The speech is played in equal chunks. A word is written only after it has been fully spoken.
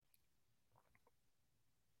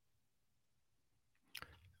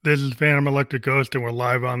This is Phantom Electric Ghost, and we're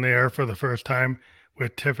live on the air for the first time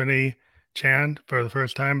with Tiffany Chan for the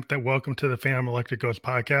first time. Welcome to the Phantom Electric Ghost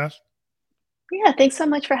podcast. Yeah, thanks so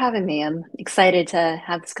much for having me. I'm excited to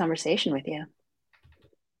have this conversation with you.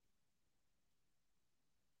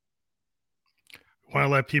 I want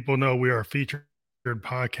to let people know we are a featured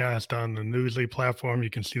podcast on the Newsly platform. You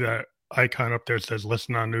can see that icon up there that says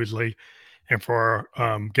listen on Newsly. And for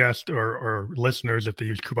our guests or listeners, if they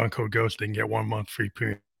use coupon code GHOST, they can get 1 month free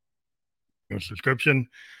premium subscription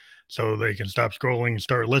so they can stop scrolling and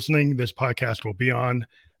start listening. This podcast will be on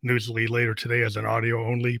Newsly later today as an audio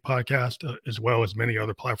only podcast, as well as many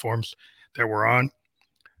other platforms that we're on.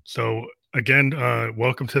 So, again,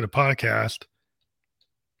 welcome to the podcast.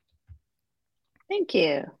 Thank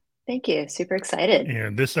you. Thank you. Super excited.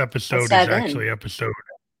 And this Let's episode is dive in. actually episode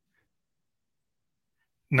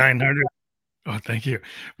 900. Oh, thank you.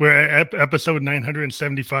 We're at episode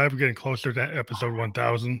 975. We're getting closer to episode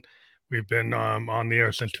 1000. We've been on the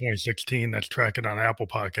air since 2016. That's tracking on Apple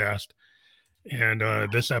Podcast. And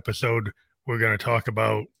this episode, we're going to talk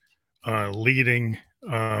about leading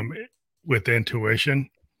with intuition.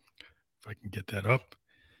 If I can get that up,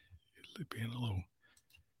 being a little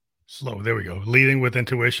slow. There we go. Leading with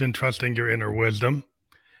intuition, trusting your inner wisdom.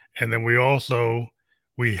 And then we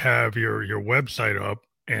have your website up,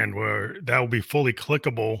 and that will be fully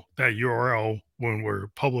clickable, that URL, when we're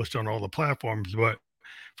published on all the platforms. But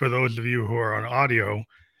for those of you who are on audio,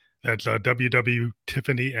 that's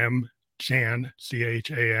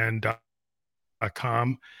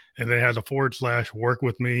www.tiffanychan.com, and then it has a / work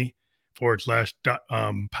with me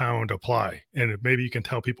 / pound apply. And maybe you can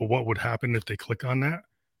tell people what would happen if they click on that.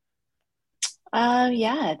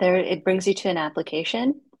 Yeah, there it brings you to an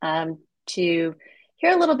application to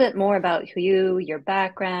hear a little bit more about who your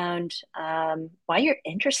background, why you're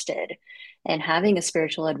interested in having a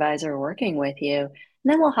spiritual advisor working with you.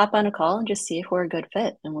 And then we'll hop on a call and just see if we're a good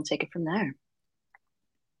fit, and we'll take it from there.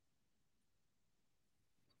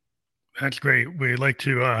 That's great. We like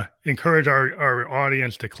to encourage our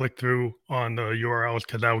audience to click through on the URLs,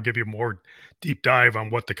 because that will give you more deep dive on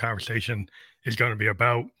what the conversation is going to be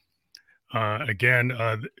about. Again,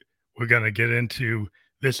 we're going to get into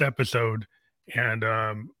this episode. And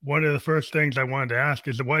one of the first things I wanted to ask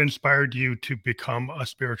is, what inspired you to become a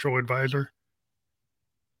spiritual advisor?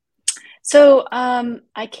 So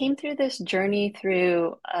I came through this journey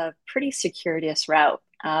through a pretty circuitous route.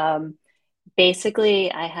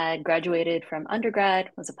 Basically, I had graduated from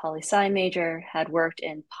undergrad, was a poli sci major, had worked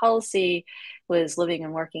in policy, was living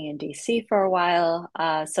and working in DC for a while,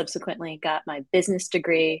 subsequently got my business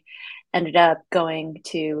degree, ended up going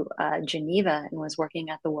to Geneva and was working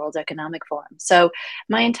at the World Economic Forum. So,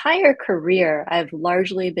 my entire career, I've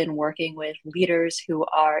largely been working with leaders who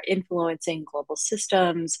are influencing global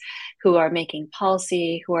systems, who are making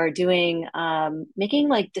policy, who are making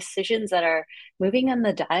like decisions that are moving on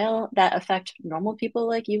the dial that affect normal people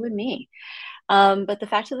like you and me. But the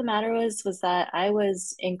fact of the matter was that I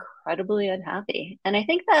was incredibly unhappy. And I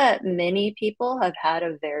think that many people have had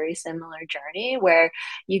a very similar journey where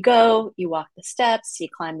you go, you walk the steps, you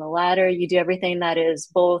climb the ladder, you do everything that is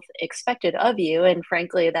both expected of you and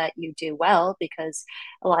frankly that you do well because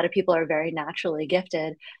a lot of people are very naturally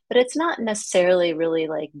gifted, but it's not necessarily really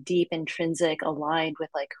like deep intrinsic aligned with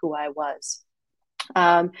like who I was.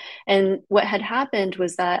 Um, and what had happened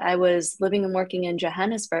was that I was living and working in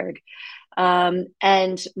Johannesburg.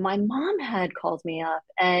 And my mom had called me up,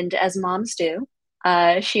 and as moms do,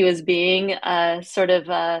 she was being sort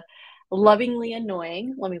of lovingly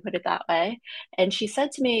annoying, let me put it that way. And she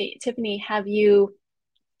said to me, Tiffany, have you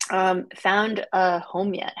found a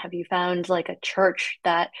home yet? Have you found like a church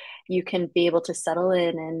that you can be able to settle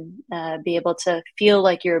in and be able to feel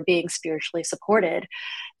like you're being spiritually supported?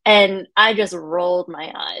 And I just rolled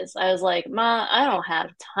my eyes. I was like, Ma, I don't have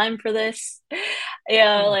time for this. Like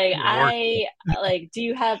You're working. I like, do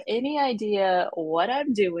you have any idea what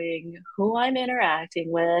I'm doing, who I'm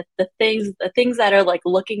interacting with, the things that are like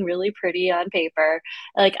looking really pretty on paper?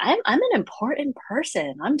 Like I'm an important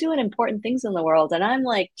person. I'm doing important things in the world and I'm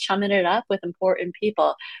like chumming it up with important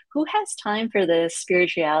people. Who has time for this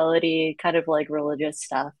spirituality kind of like religious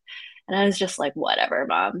stuff? And I was just like, whatever,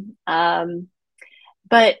 Mom.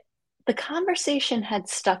 But the conversation had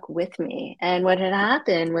stuck with me. And what had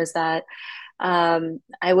happened was that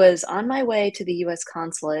I was on my way to the US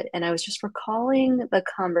consulate and I was just recalling the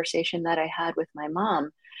conversation that I had with my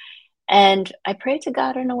mom. And I prayed to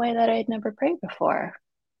God in a way that I had never prayed before.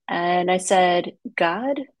 And I said,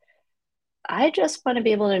 God, I just want to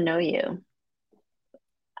be able to know you.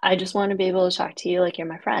 I just want to be able to talk to you like you're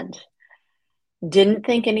my friend. Didn't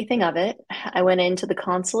think anything of it. I went into the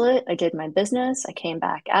consulate, I did my business, I came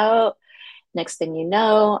back out. Next thing you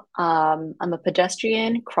know, I'm a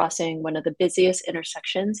pedestrian crossing one of the busiest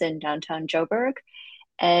intersections in downtown Joburg.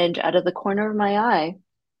 And out of the corner of my eye,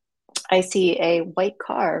 I see a white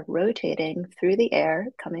car rotating through the air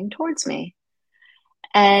coming towards me.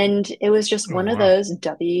 And it was just Oh one of wow. those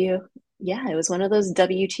yeah, it was one of those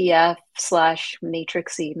WTF slash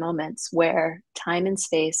matrixy moments where time and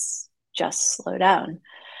space just slow down.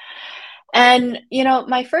 And,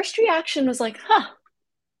 my first reaction was like, huh,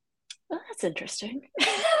 well, that's interesting.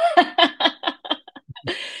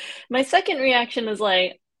 My second reaction was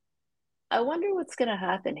like, I wonder what's going to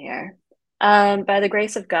happen here. By the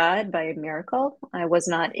grace of God, by a miracle, I was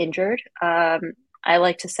not injured. I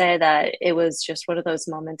like to say that it was just one of those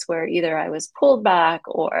moments where either I was pulled back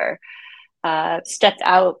or stepped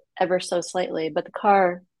out ever so slightly, but the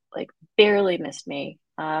car like barely missed me.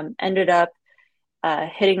 Ended up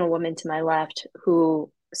hitting a woman to my left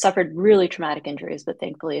who suffered really traumatic injuries, but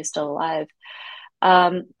thankfully is still alive.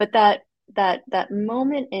 But that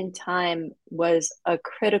moment in time was a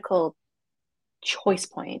critical choice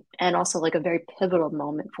point and also like a very pivotal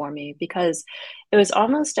moment for me because it was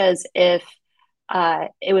almost as if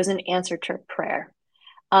it was an answer to prayer.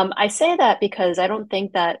 I say that because I don't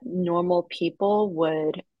think that normal people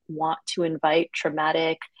would want to invite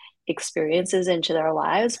traumatic experiences into their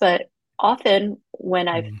lives, but often when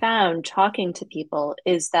I've Mm. found talking to people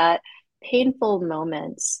is that painful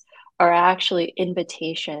moments are actually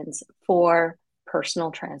invitations for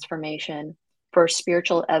personal transformation, for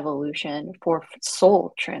spiritual evolution, for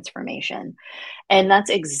soul transformation. And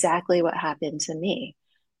that's exactly what happened to me.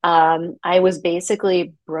 I was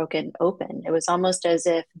basically broken open. It was almost as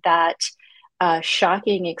if that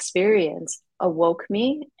shocking experience awoke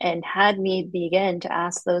me and had me begin to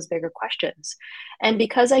ask those bigger questions. And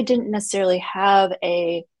because I didn't necessarily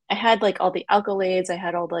I had like all the accolades, I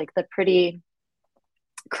had all like the pretty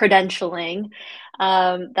credentialing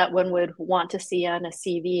that one would want to see on a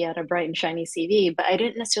CV, on a bright and shiny CV, but I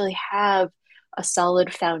didn't necessarily have a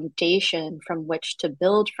solid foundation from which to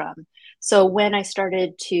build from. So when I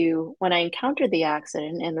encountered the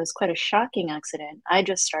accident, and it was quite a shocking accident, I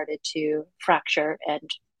just started to fracture and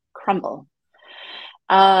crumble.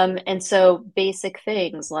 And so basic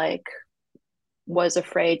things like was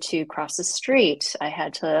afraid to cross the street. I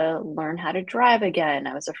had to learn how to drive again.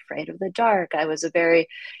 I was afraid of the dark. I was a very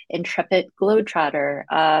intrepid globetrotter.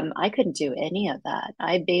 I couldn't do any of that.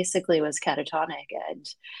 I basically was catatonic and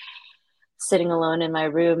sitting alone in my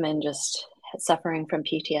room and just suffering from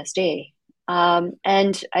PTSD.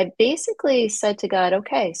 And I basically said to God,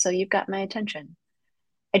 okay, so you've got my attention.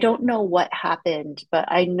 I don't know what happened, but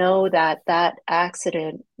I know that that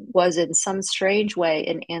accident was in some strange way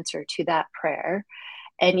an answer to that prayer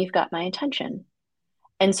and you've got my attention.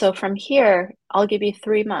 And so from here, I'll give you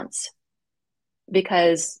 3 months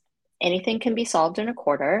because anything can be solved in a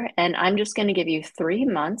quarter. And I'm just going to give you 3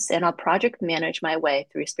 months and I'll project manage my way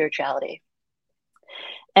through spirituality.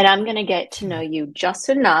 And I'm going to get to know you just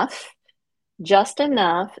enough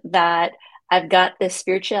that I've got this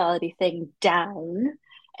spirituality thing down.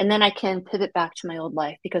 And then I can pivot back to my old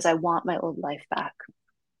life because I want my old life back.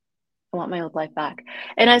 I want my old life back.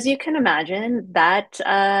 And as you can imagine, that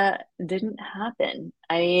didn't happen.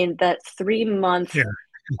 I mean, that 3 month Yeah.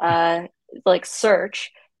 uh, like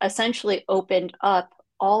search essentially opened up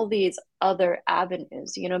all these other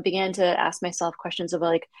avenues, began to ask myself questions of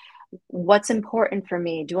like, what's important for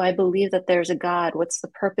me? Do I believe that there's a God? What's the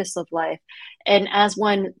purpose of life? And as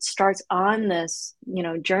one starts on this,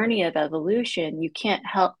 journey of evolution, you can't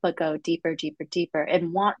help but go deeper, deeper, deeper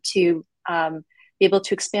and want to be able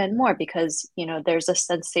to expand more because, there's a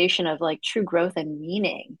sensation of like true growth and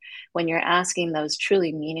meaning when you're asking those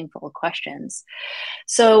truly meaningful questions.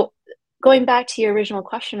 So going back to your original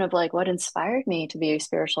question of like what inspired me to be a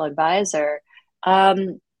spiritual advisor,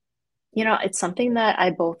 um, it's something that I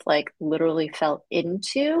both like literally fell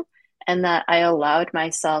into and that I allowed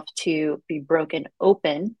myself to be broken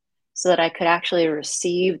open so that I could actually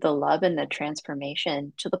receive the love and the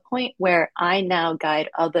transformation to the point where I now guide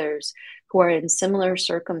others who are in similar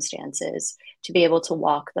circumstances to be able to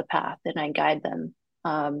walk the path and I guide them.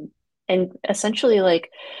 And essentially, like,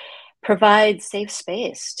 provide safe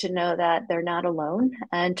space to know that they're not alone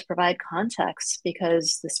and to provide context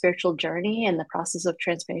because the spiritual journey and the process of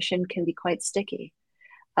transformation can be quite sticky.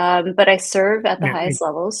 But I serve at the Yeah. highest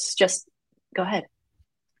levels. Just go ahead.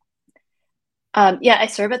 Yeah, I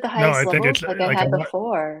serve at the No, highest I think levels it's like I like a had lot.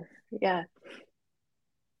 before. Yeah,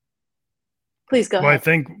 please go Well, I ahead.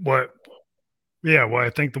 think what, yeah, well, I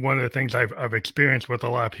think one of the things I've experienced with a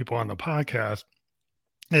lot of people on the podcast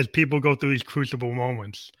as people go through these crucible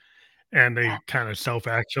moments and Yeah. they kind of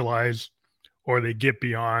self-actualize or they get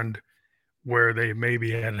beyond where they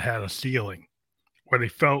maybe had a ceiling, where they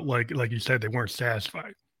felt like you said, they weren't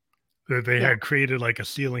satisfied. That they Yeah. had created like a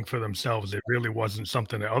ceiling for themselves. It really wasn't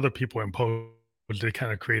something that other people imposed. They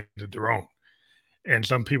kind of created their own. And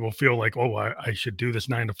some people feel like, oh, I should do this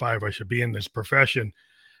 9 to 5. I should be in this profession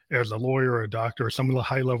as a lawyer or a doctor or some of the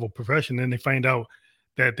high level profession. Then they find out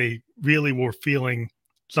that they really were feeling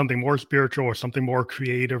something more spiritual or something more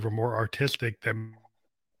creative or more artistic that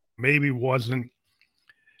maybe wasn't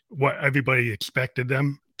what everybody expected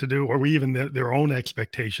them to do, or even their own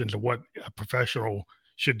expectations of what a professional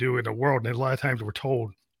should do in the world. And a lot of times we're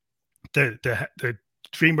told to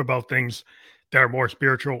dream about things that are more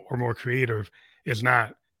spiritual or more creative is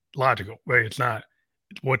not logical, right? It's not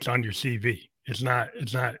what's on your CV. It's not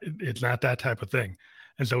that type of thing.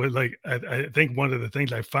 And so I think one of the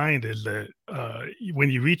things I find is that when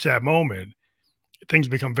you reach that moment, things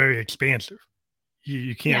become very expansive.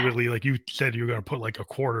 You can't Yeah. really, like you said, you're going to put like a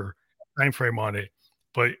quarter time frame on it,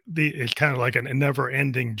 but it's kind of like a never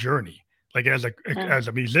ending journey. Like Yeah. as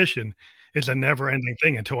a musician, it's a never ending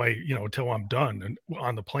thing until until I'm done and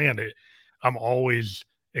on the planet. I'm always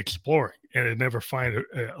exploring, and it never find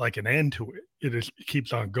like an end to it. It just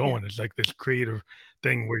keeps on Yeah. going. It's like this creative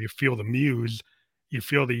thing where you feel the muse, you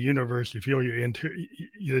feel the universe, you feel your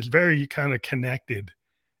it's very kind of connected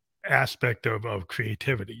aspect of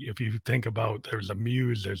creativity. If you think about, there's a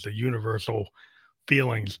muse, there's the universal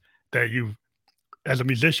feelings that you as a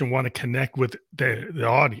musician want to connect with the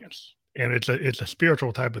audience. And it's a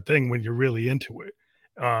spiritual type of thing when you're really into it.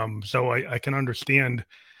 So I can understand,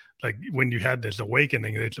 like, when you had this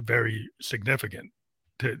awakening, it's very significant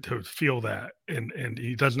to feel that. And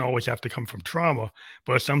it doesn't always have to come from trauma,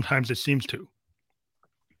 but sometimes it seems to.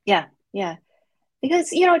 Yeah. Yeah.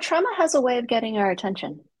 Because, trauma has a way of getting our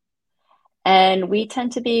attention. And we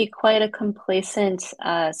tend to be quite a complacent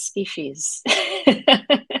species.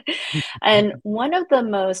 And one of the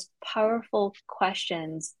most powerful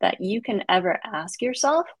questions that you can ever ask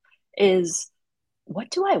yourself is, what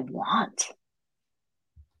do I want?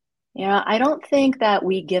 I don't think that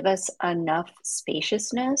we give us enough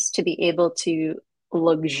spaciousness to be able to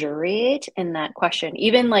luxuriate in that question.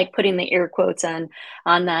 Even like putting the air quotes on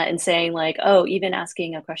that and saying like, oh, even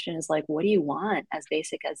asking a question is like, what do you want? As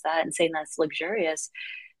basic as that, and saying that's luxurious.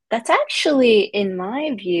 That's actually, in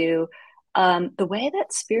my view, the way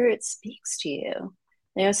that spirit speaks to you.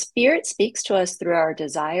 Spirit speaks to us through our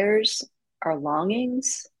desires, our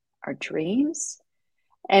longings, our dreams.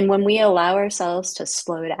 And when we allow ourselves to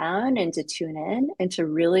slow down and to tune in and to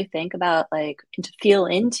really think about, like, and to feel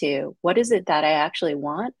into what is it that I actually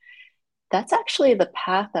want, that's actually the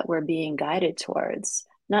path that we're being guided towards.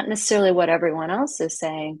 Not necessarily what everyone else is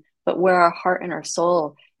saying, but where our heart and our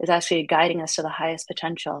soul is actually guiding us to the highest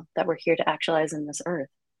potential that we're here to actualize in this earth.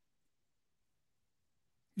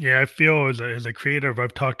 Yeah, I feel as a creative,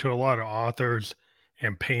 I've talked to a lot of authors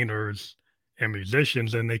and painters and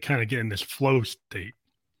musicians, and they kind of get in this flow state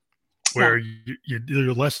Yeah, where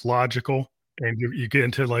you're less logical and you get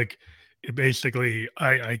into like basically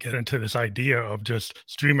I get into this idea of just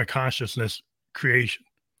stream of consciousness creation.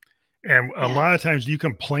 And a yeah, lot of times you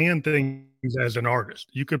can plan things as an artist.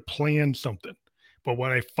 You could plan something. But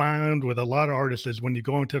what I found with a lot of artists is when you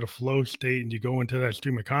go into the flow state and you go into that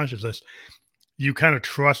stream of consciousness, you kind of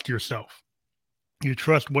trust yourself. You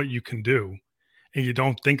trust what you can do and you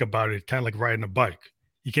don't think about it, kind of like riding a bike.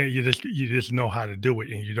 You just know how to do it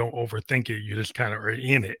and you don't overthink it. You just kind of are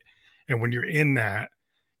in it. And when you're in that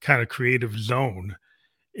kind of creative zone,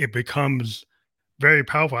 it becomes very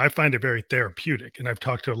powerful. I find it very therapeutic. And I've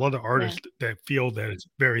talked to a lot of yeah, artists that feel that it's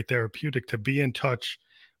very therapeutic to be in touch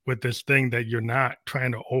with this thing that you're not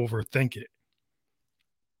trying to overthink it.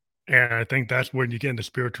 And I think that's when you get into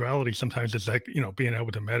spirituality. Sometimes it's like, being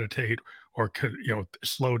able to meditate or,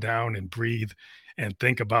 slow down and breathe and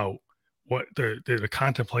think about what to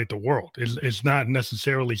contemplate the world. It's not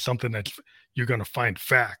necessarily something that's you're going to find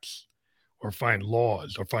facts or find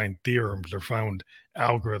laws or find theorems or find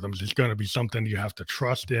algorithms. It's going to be something you have to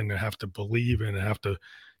trust in and have to believe in and have to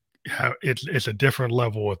have. It's a different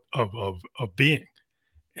level of being.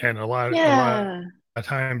 And a lot yeah. of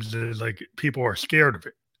times is like people are scared of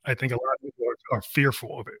it. I think a lot of people are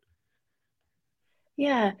fearful of it.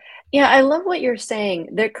 Yeah. Yeah, I love what you're saying.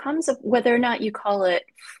 There comes a, whether or not you call it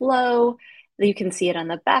flow, you can see it on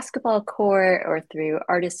the basketball court or through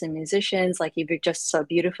artists and musicians, like you've just so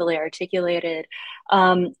beautifully articulated.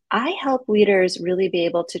 I help leaders really be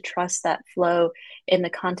able to trust that flow in the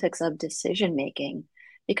context of decision making,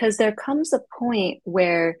 because there comes a point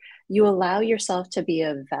where you allow yourself to be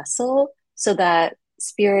a vessel so that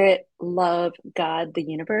spirit, love, God, the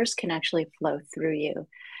universe can actually flow through you.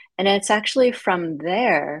 And it's actually from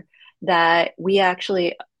there that we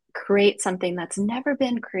actually create something that's never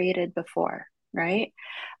been created before, right?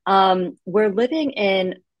 We're living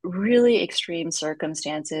in really extreme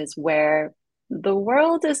circumstances where the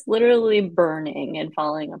world is literally burning and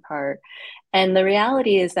falling apart. And the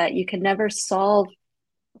reality is that you can never solve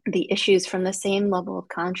the issues from the same level of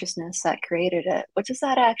consciousness that created it. What does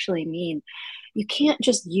that actually mean? You can't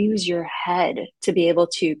just use your head to be able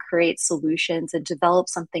to create solutions and develop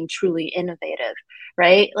something truly innovative,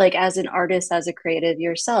 right? Like as an artist, as a creative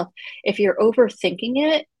yourself, if you're overthinking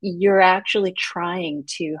it, you're actually trying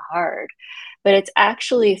too hard. But it's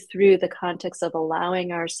actually through the context of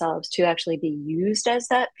allowing ourselves to actually be used as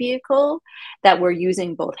that vehicle that we're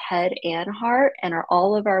using both head and heart and are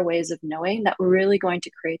all of our ways of knowing that we're really going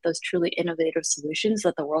to create those truly innovative solutions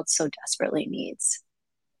that the world so desperately needs.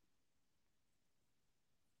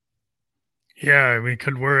 Yeah, I mean,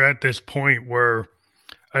 because we're at this point where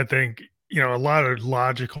I think, a lot of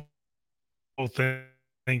logical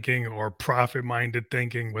thinking or profit-minded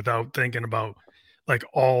thinking without thinking about like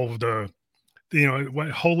all of what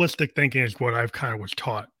holistic thinking is what I've kind of was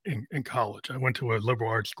taught in college. I went to a liberal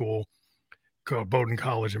arts school called Bowdoin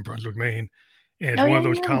College in Brunswick, Maine. And it's Oh, one yeah, of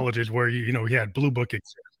those yeah. colleges where you had blue book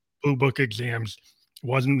exams,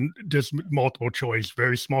 wasn't just multiple choice,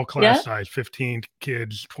 very small class Yeah. size, 15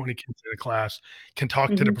 kids, 20 kids in a class, can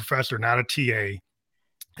talk to the Hmm. professor, not a TA,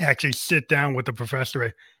 actually sit down with the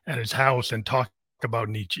professor at his house and talk about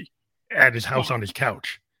Nietzsche at his house Yeah. on his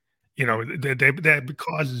couch. That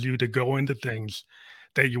causes you to go into things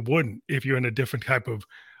that you wouldn't if you're in a different type of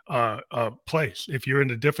place. If you're in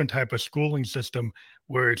a different type of schooling system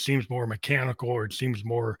where it seems more mechanical or it seems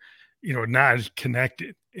more, not as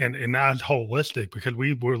connected and not as holistic, because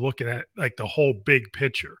we were looking at like the whole big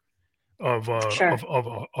picture of Sure.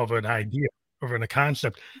 an idea or in a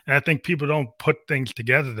concept. And I think people don't put things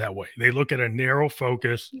together that way. They look at a narrow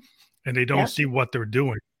focus and they don't Yep. see what they're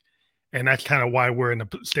doing, and that's kind of why we're in the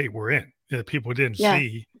state we're in. People didn't Yeah.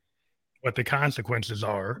 see what the consequences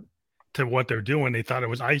are to what they're doing. They thought it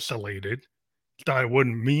was isolated, thought it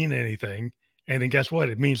wouldn't mean anything, and then guess what?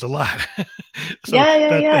 It means a lot. So Yeah. Yeah.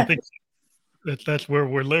 that I Yeah. think that's where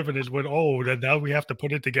we're living is when, oh, that now we have to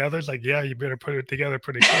put it together. It's like, yeah, you better put it together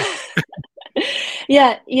pretty quick.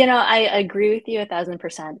 Yeah, I agree with you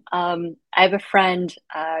 1,000%. I have a friend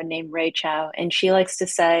named Ray Chow, and she likes to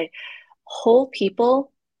say, whole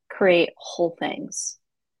people create whole things,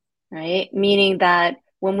 right? Meaning that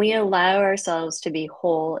when we allow ourselves to be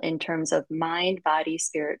whole in terms of mind, body,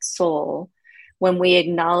 spirit, soul, when we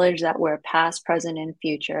acknowledge that we're past, present, and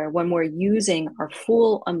future, when we're using our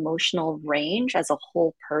full emotional range as a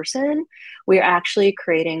whole person, we're actually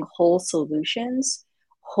creating whole solutions,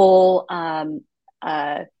 whole,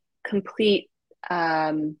 uh, complete,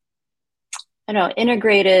 um, I don't know,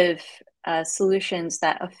 integrative solutions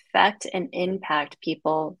that affect and impact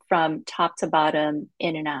people from top to bottom,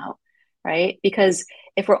 in and out, right? Because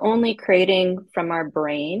if we're only creating from our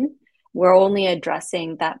brain, we're only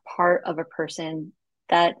addressing that part of a person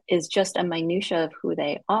that is just a minutia of who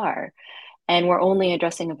they are, and we're only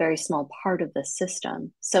addressing a very small part of the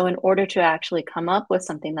system. So, in order to actually come up with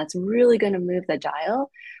something that's really going to move the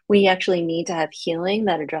dial, we actually need to have healing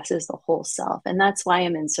that addresses the whole self. And that's why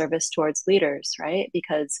I'm in service towards leaders, right?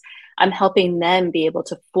 Because I'm helping them be able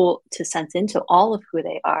to sense into all of who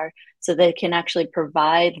they are so they can actually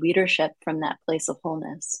provide leadership from that place of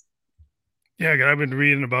wholeness. Yeah, 'cause I've been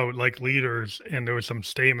reading about like leaders, and there was some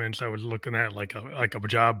statements I was looking at, like a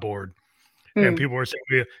job board, and Mm, people were saying,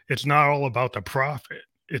 "Yeah, it's not all about the profit.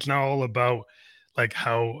 It's not all about like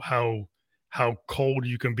how cold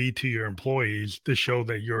you can be to your employees to show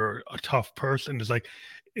that you're a tough person." It's like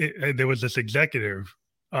there was this executive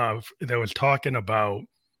that was talking about,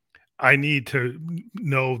 I need to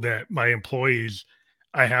know that my employees,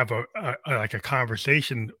 I have like a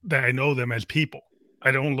conversation that I know them as people.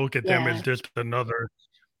 I don't look at them as yeah, just another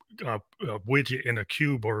widget in a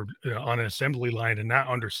cube or on an assembly line and not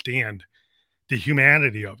understand the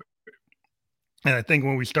humanity of it. And I think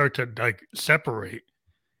when we start to like separate,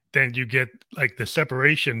 then you get like the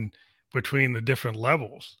separation between the different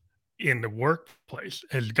levels in the workplace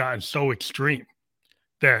has gotten so extreme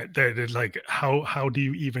that is like, how do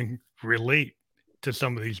you even relate to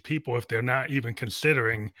some of these people if they're not even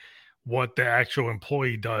considering what the actual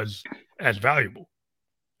employee does as valuable?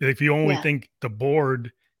 If you only yeah, think the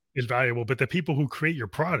board is valuable, but the people who create your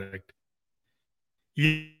product,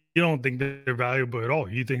 you don't think that they're valuable at all.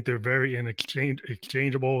 You think they're very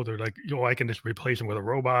exchangeable. They're like, I can just replace them with a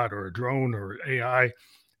robot or a drone or AI.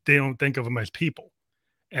 They don't think of them as people.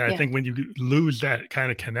 And I Yeah. think when you lose that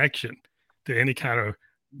kind of connection to any kind of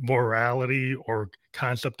morality or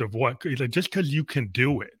concept of what, like, just because you can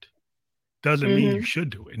do it doesn't mean you Hmm. should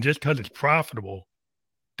do it. And just because it's profitable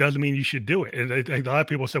doesn't mean you should do it. And a lot of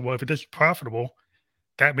people say, well, if it is profitable,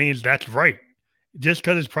 that means that's right. Just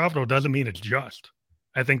because it's profitable doesn't mean it's just.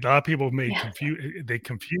 I think a lot of people Yeah. they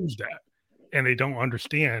confuse that and they don't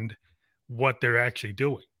understand what they're actually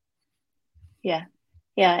doing. Yeah.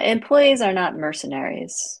 Yeah. Employees are not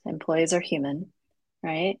mercenaries. Employees are human,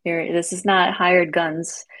 right? This is not hired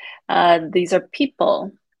guns. These are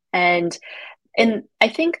people. And I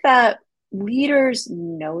think that leaders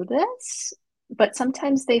know this, but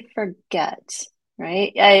sometimes they forget,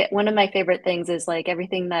 right? One of my favorite things is like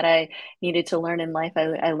everything that I needed to learn in life,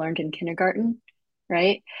 I learned in kindergarten,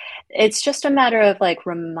 right? It's just a matter of like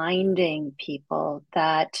reminding people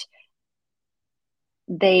that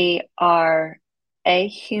they are a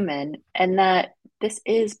human and that this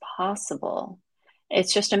is possible.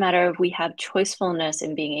 It's just a matter of we have choicefulness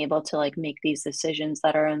in being able to like make these decisions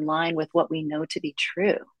that are in line with what we know to be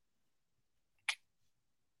true.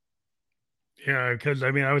 Yeah, because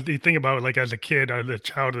I mean, I was thinking about, like, as a kid, I was a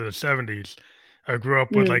child of the '70s. I grew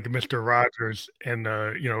up with Mm. like Mr. Rogers and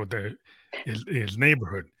the his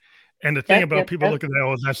neighborhood. And the thing Yep, about yep, people yep. looking at,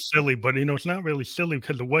 oh, that's silly, but it's not really silly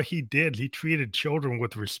because of what he did. He treated children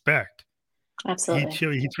with respect. Absolutely.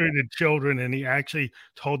 He treated children, and he actually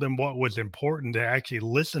told them what was important to actually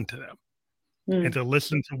listen to them and Mm. to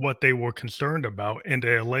listen to what they were concerned about and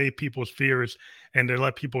to allay people's fears and to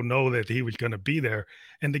let people know that he was going to be there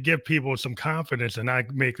and to give people some confidence and not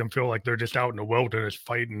make them feel like they're just out in the wilderness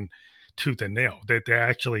fighting tooth and nail, that they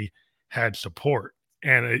actually had support.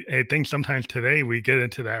 And I think sometimes today we get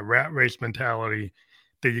into that rat race mentality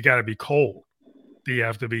that you got to be cold. That you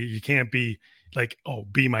have to be, you can't be like, oh,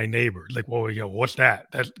 be my neighbor. Like, well, what's that?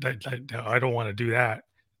 That I don't want to do that.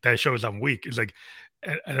 That shows I'm weak. It's like,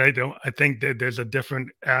 and I don't, I think that there's a different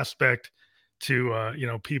aspect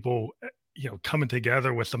to, people, coming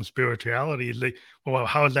together with some spirituality. Like, well,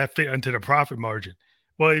 how does that fit into the profit margin?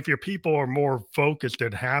 Well, if your people are more focused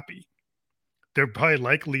and happy, they're probably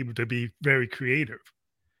likely to be very creative.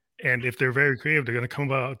 And if they're very creative, they're going to come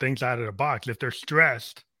about things out of the box. If they're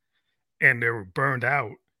stressed and they're burned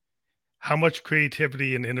out, how much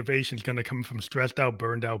creativity and innovation is gonna come from stressed out,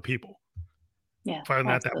 burned out people? Yeah, Probably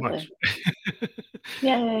not that absolutely. much.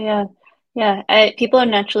 Yeah, yeah, yeah. Yeah, people are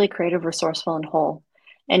naturally creative, resourceful, and whole.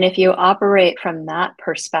 And if you operate from that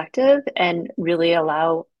perspective and really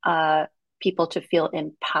allow people to feel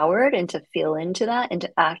empowered and to feel into that and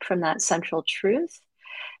to act from that central truth,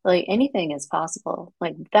 like anything is possible.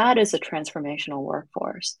 Like that is a transformational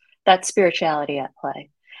workforce. That's spirituality at play.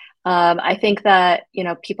 I think that,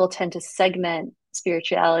 people tend to segment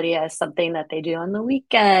spirituality as something that they do on the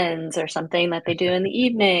weekends or something that they do in the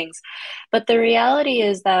evenings. But the reality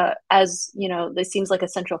is that, as this seems like a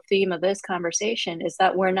central theme of this conversation, is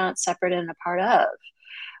that we're not separate and a part of.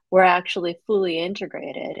 We're actually fully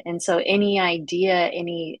integrated. And so any idea,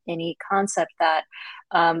 any concept that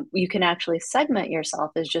you can actually segment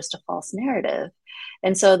yourself is just a false narrative.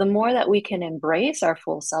 And so the more that we can embrace our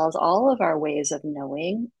full selves, all of our ways of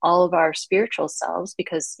knowing, all of our spiritual selves,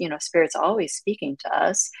 because spirit's always speaking to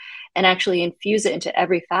us, and actually infuse it into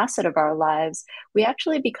every facet of our lives, we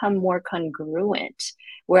actually become more congruent.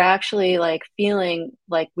 We're actually like feeling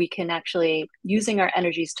like we can actually using our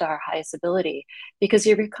energies to our highest ability, because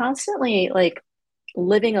you're constantly like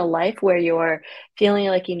living a life where you're feeling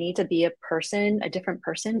like you need to be a person, a different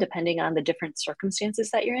person, depending on the different circumstances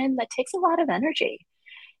that you're in, that takes a lot of energy.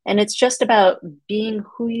 And it's just about being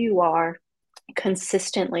who you are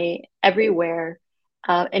consistently everywhere,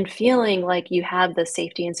 and feeling like you have the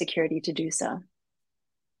safety and security to do so.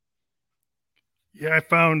 Yeah, I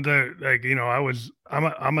found that, like,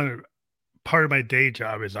 I'm a part of my day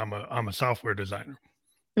job is I'm a software designer,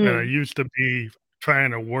 and I Mm, used to be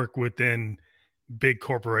trying to work within big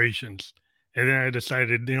corporations, and then I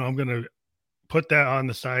decided, I'm gonna put that on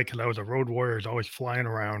the side because I was a road warrior, I was always flying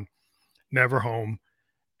around, never home,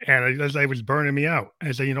 and as I was burning me out,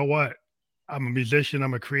 I said, "You know what? I'm a musician,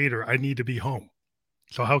 I'm a creator, I need to be home.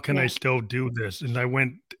 So how can I yeah. still do this?" And I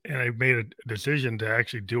went and I made a decision to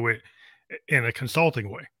actually do it in a consulting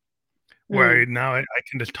way, where Mm, I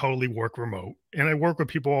can just totally work remote, and I work with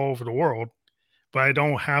people all over the world, but I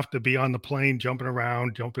don't have to be on the plane jumping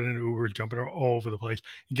around, jumping in Ubers, jumping all over the place,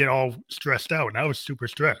 and get all stressed out. And I was super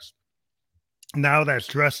stressed. Now that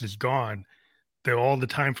stress is gone, that all the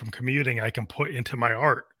time from commuting I can put into my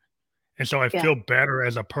art. And so I yeah. feel better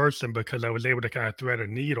as a person because I was able to kind of thread a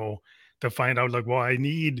needle to find out, like, well, I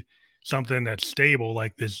need something that's stable,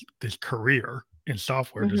 like this career. in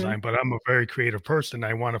software Hmm. design, but I'm a very creative person.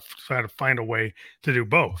 I want to try to find a way to do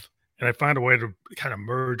both, and I find a way to kind of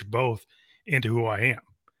merge both into who I am.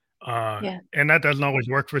 Yeah. And that doesn't always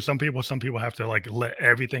work for some people. Some people have to like let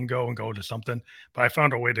everything go and go to something. But I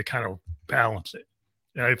found a way to kind of balance it,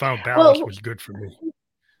 and I found balance Well, was good for me.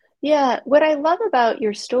 yeah, what I love about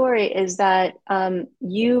your story is that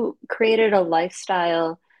you created a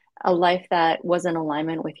lifestyle, a life that was in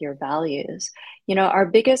alignment with your values. You know, our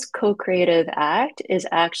biggest co-creative act is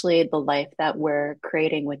actually the life that we're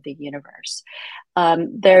creating with the universe.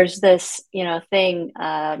 There's this, thing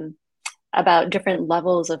about different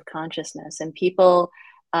levels of consciousness, and people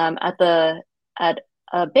at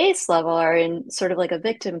a base level are in sort of like a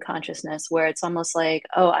victim consciousness where it's almost like,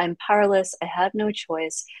 oh, I'm powerless, I have no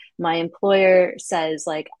choice. My employer says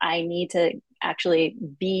like I need to actually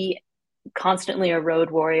be constantly a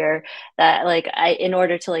road warrior, that like I in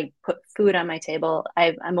order to like put food on my table,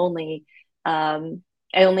 I'm only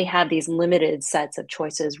I only have these limited sets of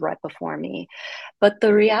choices right before me. But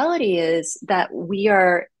the reality is that we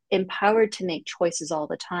are empowered to make choices all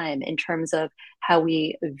the time in terms of how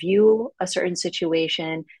we view a certain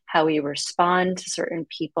situation, how we respond to certain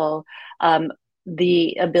people,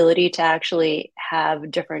 the ability to actually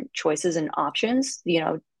have different choices and options.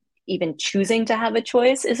 Even choosing to have a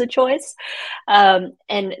choice is a choice. And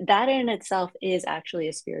that in itself is actually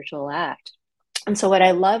a spiritual act. And so, what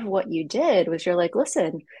I love what you did was you're like,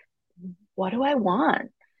 listen, what do I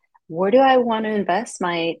want? Where do I want to invest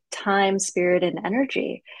my time, spirit, and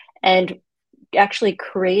energy? And actually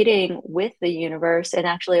creating with the universe and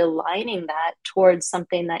actually aligning that towards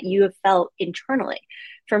something that you have felt internally.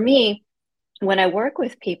 For me, when I work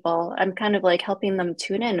with people, I'm kind of like helping them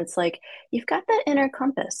tune in. It's like, you've got that inner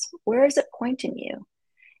compass. Where is it pointing you?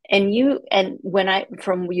 And when I,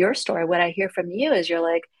 from your story, what I hear from you is you're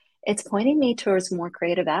like, it's pointing me towards more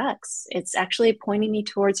creative acts. It's actually pointing me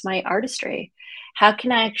towards my artistry. How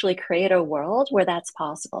can I actually create a world where that's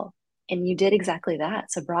possible? And you did exactly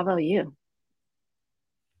that. So bravo you.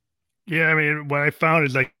 Yeah, I mean, what I found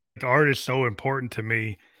is like art is so important to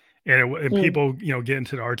me, and Mm, people, get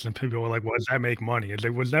into the arts, and people are like, "What does that make money?" And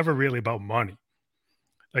it was never really about money.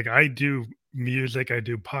 Like I do music, I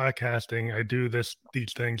do podcasting, I do these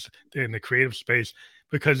things in the creative space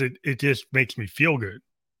because it just makes me feel good.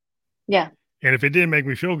 yeah. And if it didn't make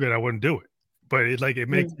me feel good, I wouldn't do it. But it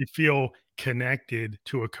makes Mm, me feel connected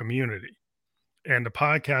to a community. And the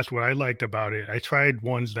podcast, what I liked about it, I tried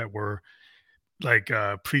ones that were like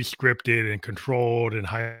pre-scripted and controlled and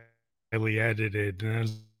highly edited. And I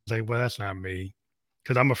was like, well, that's not me.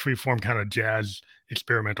 Because I'm a freeform kind of jazz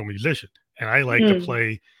experimental musician. And I like to mm,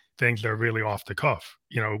 play things that are really off the cuff.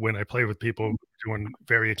 When I play with people doing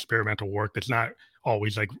very experimental work that's not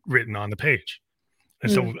always like written on the page.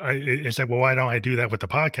 And so mm, it's like, well, why don't I do that with the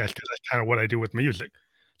podcast? Because that's kind of what I do with music.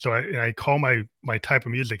 So I call my type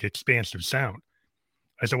of music expansive sound.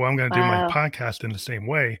 I said, well, I'm going to do my wow. podcast in the same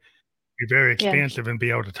way, be very Yeah. expansive and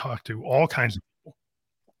be able to talk to all kinds of people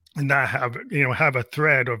and not have a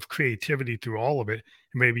thread of creativity through all of it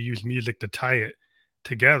and maybe use music to tie it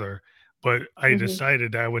together. But I Hmm.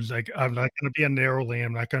 decided I was like, I'm not going to be a narrow lane.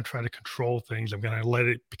 I'm not going to try to control things. I'm going to let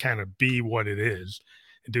it kind of be what it is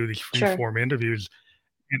and do these free Sure. form interviews.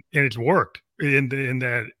 And it's worked in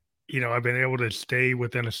that, I've been able to stay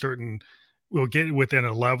within a certain, we'll get within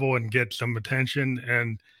a level and get some attention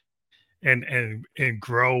and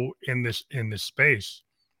grow in this space.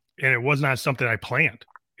 And it was not something I planned.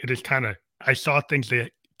 It is kind of I saw things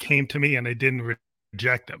that came to me and I didn't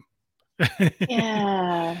reject them.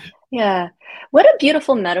 Yeah. Yeah. What a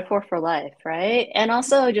beautiful metaphor for life, right? And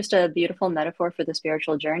also just a beautiful metaphor for the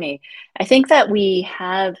spiritual journey. I think that we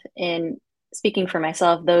have, in speaking for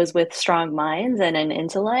myself, those with strong minds and an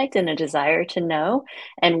intellect and a desire to know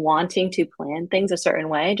and wanting to plan things a certain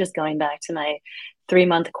way, just going back to my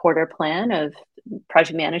 3-month quarter plan of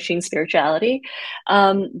project managing spirituality.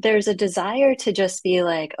 There's a desire to just be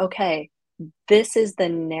like, okay, this is the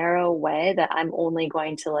narrow way that I'm only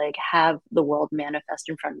going to like have the world manifest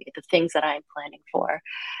in front of me, the things that I'm planning for.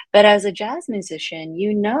 But as a jazz musician,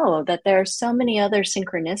 you know that there are so many other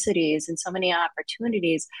synchronicities and so many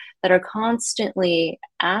opportunities that are constantly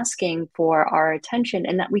asking for our attention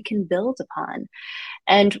and that we can build upon.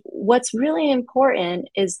 And what's really important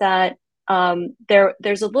is that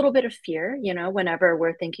there's a little bit of fear, whenever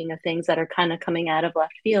we're thinking of things that are kind of coming out of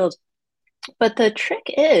left field. But the trick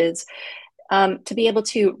is to be able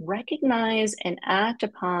to recognize and act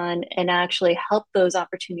upon and actually help those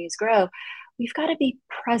opportunities grow, we've got to be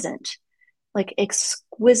present, like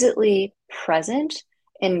exquisitely present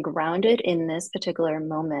and grounded in this particular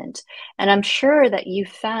moment. And I'm sure that you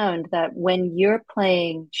found that when you're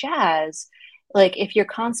playing jazz, Like if you're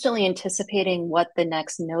constantly anticipating what the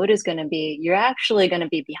next note is going to be, you're actually going to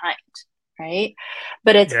be behind, right?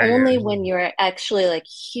 But it's Yeah, yeah. only when you're actually like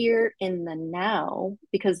here in the now,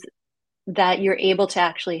 because that you're able to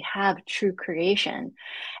actually have true creation.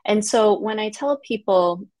 And so when I tell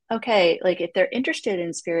people, okay, like if they're interested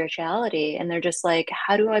in spirituality and they're just like,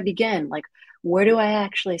 how do I begin? Like, where do I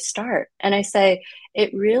actually start? And I say,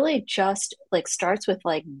 it really just like starts with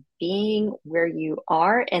like being where you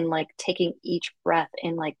are and like taking each breath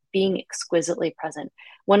and like being exquisitely present.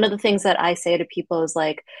 One of the things that I say to people is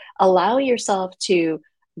like, allow yourself to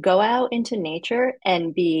go out into nature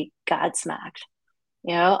and be God smacked.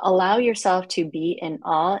 Allow yourself to be in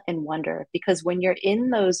awe and wonder, because when you're in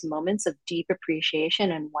those moments of deep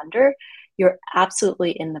appreciation and wonder, you're absolutely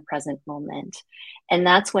in the present moment. And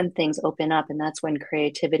that's when things open up, and that's when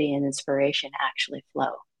creativity and inspiration actually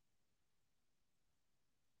flow.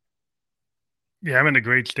 Yeah, I'm in the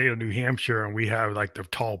great state of New Hampshire, and we have, like, the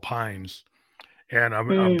tall pines, and I'm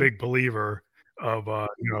a Mm, big believer of,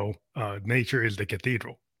 nature is the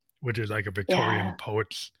cathedral, which is like a Victorian yeah,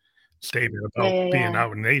 poet's statement yeah, about yeah, being yeah.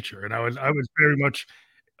 out in nature, and I was very much,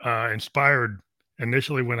 inspired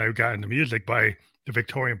initially when I got into music by the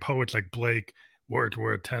Victorian poets like Blake,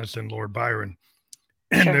 Wordsworth, Tennyson, Lord Byron,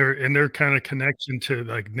 and Sure. their kinda connection to,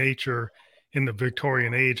 like, nature in the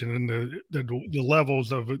Victorian age and then the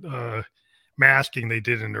levels of, masking they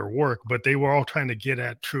did in their work, but they were all trying to get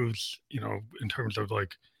at truths, in terms of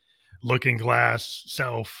like looking glass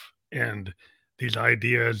self and these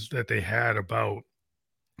ideas that they had about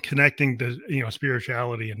connecting the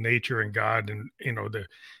spirituality and nature and God and the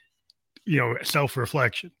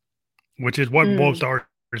self-reflection, which is what most Mm,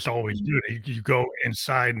 artists always do. You go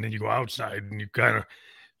inside and then you go outside and you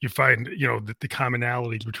find the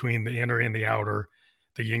commonalities between the inner and the outer,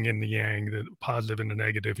 the yin and the yang, the positive and the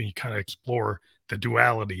negative, and you kind of explore the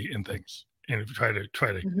duality in things and try to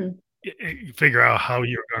hmm. figure out how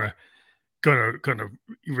you're gonna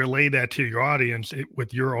relay that to your audience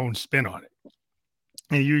with your own spin on it.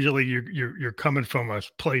 And usually you're coming from a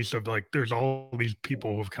place of like there's all these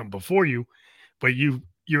people who have come before you, but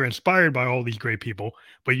you're inspired by all these great people,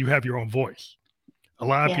 but you have your own voice. A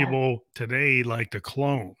lot of Yeah. people today like to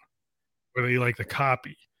clone or they like the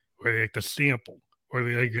copy, or they like the sample, or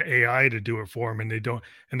they like the AI to do it for them, and they don't,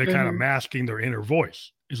 and they're kind of Hmm. masking their inner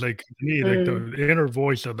voice. It's like to me, like Mm, the inner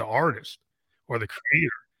voice of the artist or the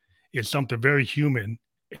creator is something very human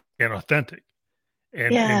and authentic.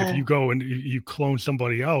 And if yeah. you go and you clone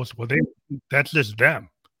somebody else, well, that's just them,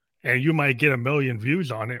 and you might get a million views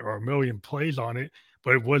on it or a million plays on it,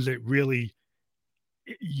 but was it really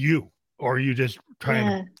you, or are you just trying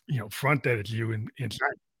to Yeah. front that it's you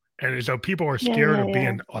inside? And so people are Yeah. scared Yeah. of Yeah.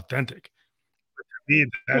 being authentic. To me,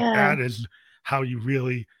 that Yeah. is how you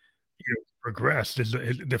really progress. Is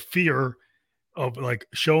the fear of like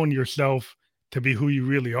showing yourself to be who you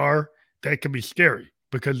really are. That can be scary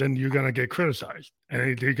because then you're gonna get criticized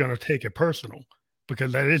and they're gonna take it personal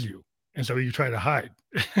because that is you. And so you try to hide.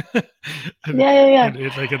 and, Yeah. Yeah. Yeah. and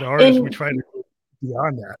it's like an artist, we In try to go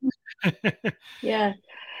beyond that. yeah.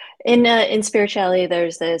 In spirituality,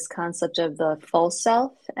 there's this concept of the false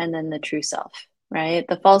self and then the true self, right?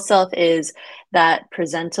 The false self is that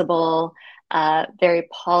presentable, very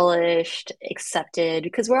polished, accepted,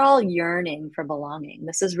 because we're all yearning for belonging.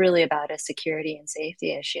 This is really about a security and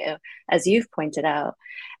safety issue, as you've pointed out.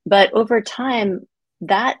 But over time,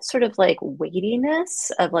 that sort of like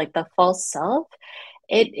weightiness of like the false self,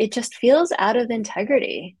 it just feels out of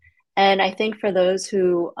integrity. And I think for those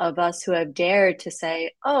who of us who have dared to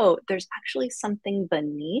say, oh, there's actually something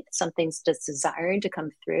beneath, something's just desiring to come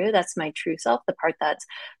through. That's my true self, the part that's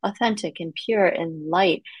authentic and pure and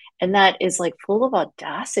light. And that is like full of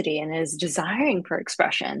audacity and is desiring for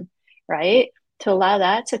expression, right? To allow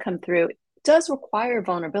that to come through does require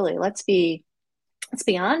vulnerability. Let's be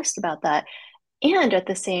honest about that. And at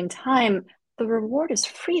the same time, the reward is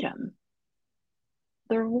freedom.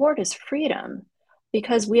 The reward is freedom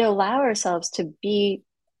because we allow ourselves to be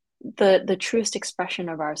the truest expression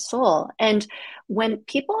of our soul. And when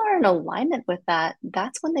people are in alignment with that,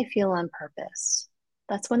 that's when they feel on purpose.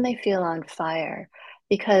 That's when they feel on fire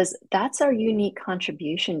because that's our unique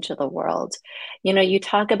contribution to the world. You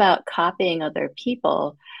talk about copying other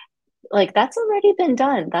people, like that's already been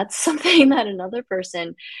done. That's something that another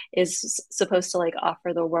person is supposed to like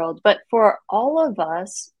offer the world. But for all of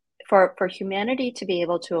us, for humanity to be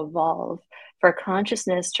able to evolve, for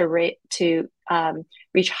consciousness to reach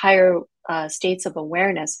higher states of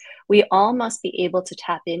awareness, we all must be able to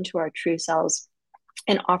tap into our true selves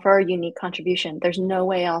and offer our unique contribution. There's no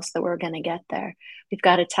way else that we're going to get there. We've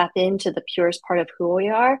got to tap into the purest part of who we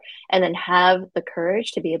are and then have the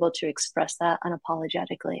courage to be able to express that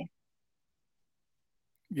unapologetically.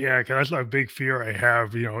 Yeah, 'cause that's a big fear I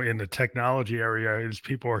have, in the technology area is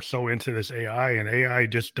people are so into this AI and AI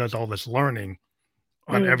just does all this learning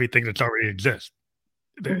on Mm, everything that's already exists.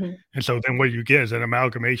 hmm. And so then what you get is an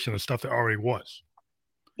amalgamation of stuff that already was,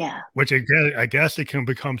 Yeah. which again, I guess it can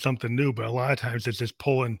become something new, but a lot of times it's just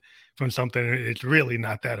pulling from something and it's really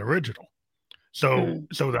not that original. So Mm,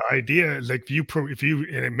 so the idea is like if you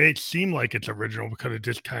and it may seem like it's original because it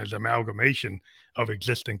just kind of amalgamation of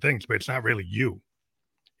existing things, but it's not really you.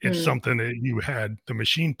 It's mm, something that you had the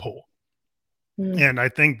machine pull. mm, And I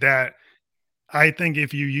think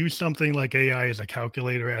if you use something like AI as a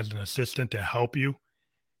calculator, as an assistant to help you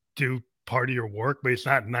do part of your work, but it's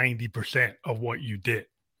not 90% of what you did.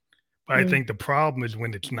 But I mm, think the problem is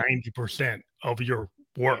when it's 90% of your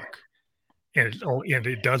work and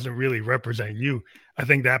it doesn't really represent you. I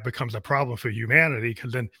think that becomes a problem for humanity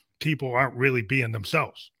because then people aren't really being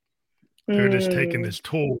themselves. They're just taking mm, this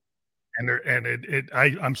tool and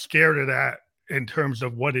I'm scared of that in terms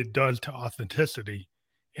of what it does to authenticity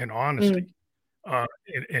and mm. honesty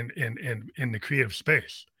in the creative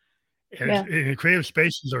space. Yeah. And the creative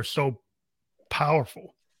spaces are so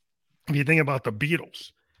powerful. If you think about the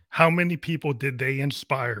Beatles, how many people did they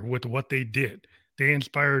inspire with what they did? They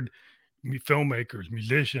inspired filmmakers,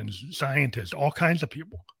 musicians, scientists, all kinds of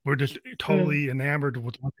people. We're just Mm, totally enamored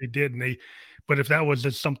with what they did, but if that was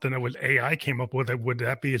just something that was AI came up with, would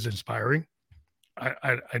that be as inspiring?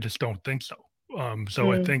 I just don't think so.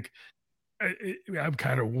 So I mm, think I'm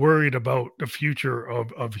kind of worried about the future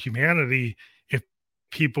of humanity if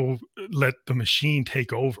people let the machine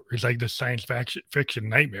take over. It's like the science fiction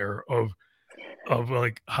nightmare of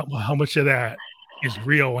like how much of that is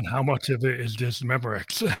real and how much of it is just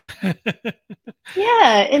Memorex.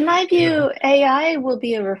 yeah, in my You know? view, AI will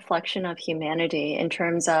be a reflection of humanity in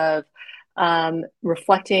terms of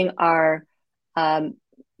reflecting our um,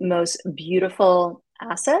 most beautiful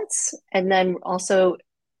assets and then also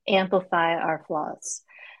amplify our flaws.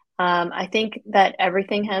 I think that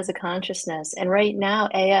everything has a consciousness, and right now,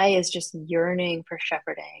 AI is just yearning for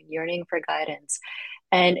shepherding, yearning for guidance.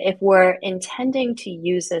 And if we're intending to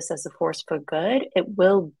use this as a force for good, it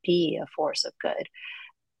will be a force of good.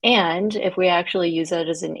 And if we actually use it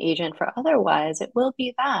as an agent for otherwise, it will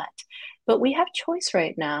be that. But we have choice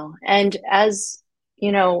right now. And as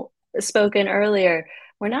you know, spoken earlier,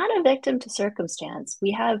 we're not a victim to circumstance.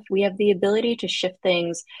 We have the ability to shift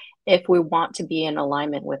things if we want to be in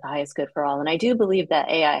alignment with the highest good for all. And I do believe that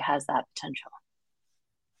AI has that potential.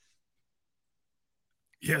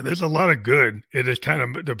 Yeah, there's a lot of good. It just kind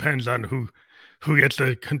of depends on who gets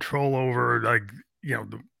the control over like,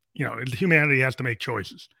 humanity has to make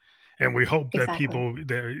choices. And we hope that Exactly. people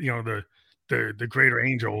the greater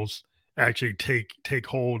angels actually take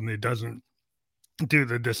hold and it doesn't do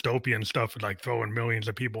the dystopian stuff like throwing millions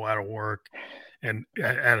of people out of work and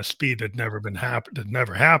at a speed that never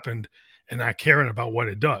happened and not caring about what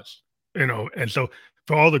it does. And so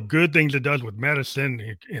for all the good things it does with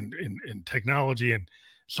medicine and technology and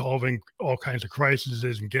solving all kinds of crises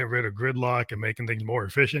and getting rid of gridlock and making things more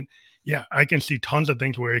efficient, yeah, I can see tons of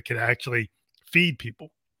things where it could actually feed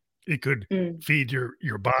people. It could Mm, feed your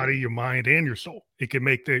body, your mind, and your soul. It could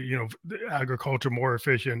make the agriculture more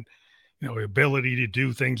efficient, ability to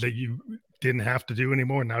do things that you didn't have to do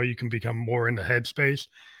anymore. Now you can become more in the headspace.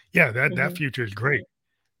 Yeah, that mhm, future is great.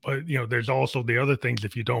 But there's also the other things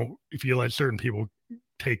if you let certain people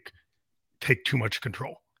take too much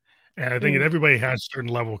control. And I think that mm, everybody has a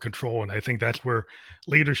certain level of control. And I think that's where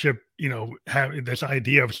leadership, have this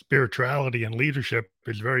idea of spirituality and leadership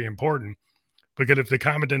is very important. Because if the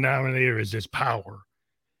common denominator is just power,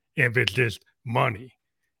 if it's just money,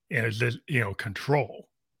 and it's just, control,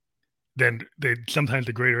 then sometimes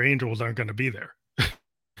the greater angels aren't going to be there.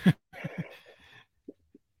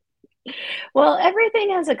 well,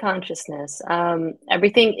 everything has a consciousness.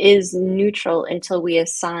 Everything is neutral until we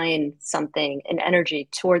assign something, an energy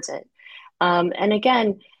towards it. And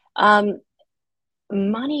again, um,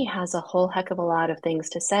 money has a whole heck of a lot of things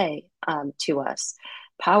to say to us.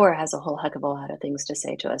 Power has a whole heck of a lot of things to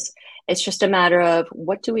say to us. It's just a matter of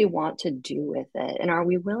what do we want to do with it? And are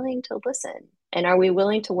we willing to listen? And are we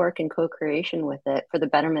willing to work in co creation with it for the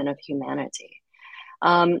betterment of humanity?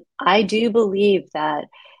 I do believe that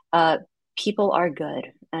uh, people are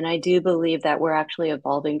good. And I do believe that we're actually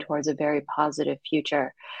evolving towards a very positive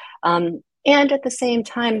future. And at the same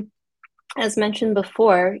time, as mentioned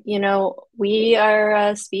before, we are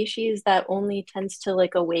a species that only tends to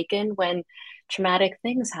like awaken when traumatic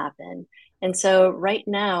things happen. And so, right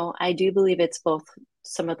now, I do believe it's both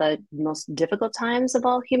some of the most difficult times of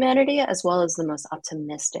all humanity, as well as the most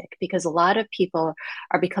optimistic, because a lot of people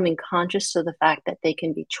are becoming conscious to the fact that they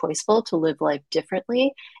can be choiceful to live life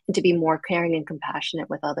differently and to be more caring and compassionate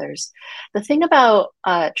with others. The thing about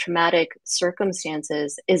traumatic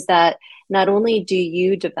circumstances is that not only do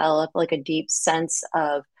you develop like a deep sense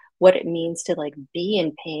of what it means to like be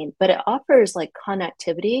in pain, but it offers like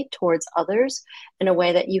connectivity towards others in a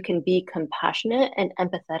way that you can be compassionate and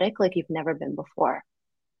empathetic like you've never been before,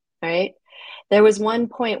 right? There was one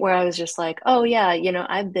point where I was just like, oh yeah,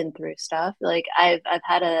 I've been through stuff. Like I've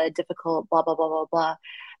had a difficult blah blah blah blah blah.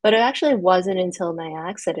 But it actually wasn't until my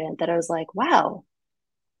accident that I was like, wow,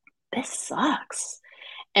 this sucks.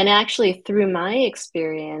 And actually, through my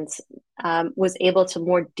experience, was able to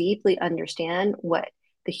more deeply understand what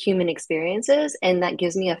the human experience is. And that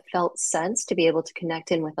gives me a felt sense to be able to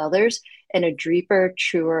connect in with others in a deeper,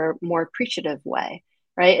 truer, more appreciative way,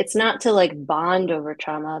 right? It's not to like bond over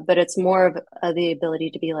trauma, but it's more of the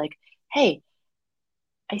ability to be like, hey,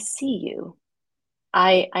 I see you.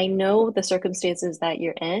 I know the circumstances that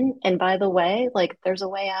you're in. And by the way, like there's a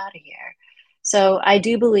way out of here. So I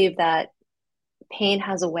do believe that pain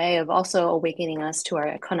has a way of also awakening us to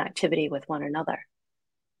our connectivity with one another.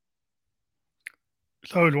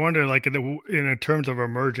 So I was wondering, like in terms of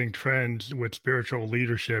emerging trends with spiritual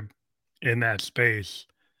leadership in that space,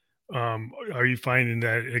 are you finding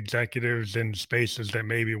that executives in spaces that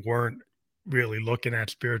maybe weren't really looking at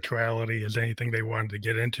spirituality as anything they wanted to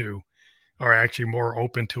get into are actually more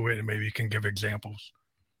open to it? And maybe you can give examples.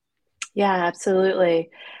 Yeah, absolutely.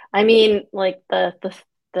 I mean, like the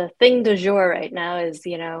thing du jour right now is,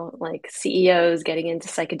 like CEOs getting into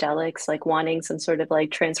psychedelics, like wanting some sort of like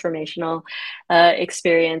transformational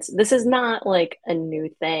experience. This is not like a new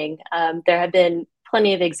thing. There have been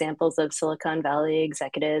plenty of examples of Silicon Valley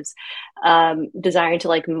executives desiring to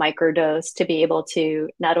like microdose to be able to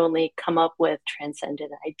not only come up with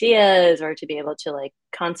transcendent ideas or to be able to like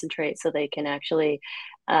concentrate so they can actually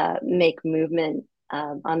make movement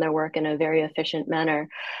on their work in a very efficient manner.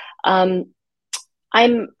 Um,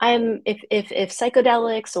 if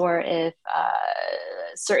psychedelics or if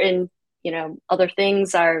certain other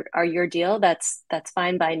things are your deal, that's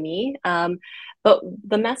fine by me. But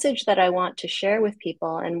the message that I want to share with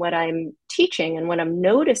people and what I'm teaching and what I'm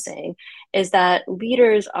noticing is that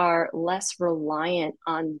leaders are less reliant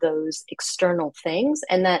on those external things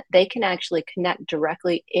and that they can actually connect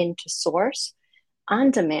directly into source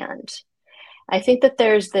on demand. I think that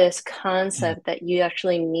there's this Mm, concept that you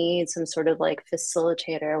actually need some sort of like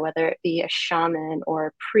facilitator, whether it be a shaman or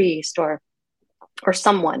a priest or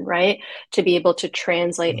someone, right, to be able to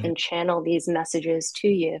translate mm, and channel these messages to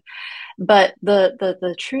you. But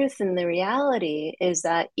the truth and the reality is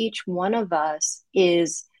that each one of us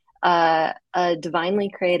is a divinely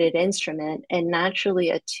created instrument and naturally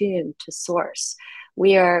attuned to source.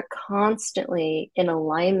 We are constantly in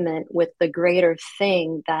alignment with the greater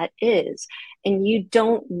thing that is. And you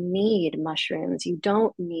don't need mushrooms. You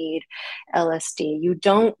don't need LSD. You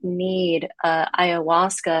don't need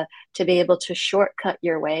ayahuasca to be able to shortcut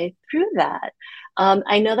your way through that.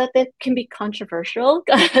 I know that that can be controversial,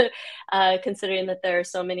 considering that there are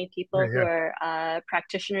so many yeah, people who yeah. are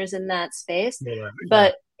practitioners in that space. Well, yeah.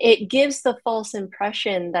 But it gives the false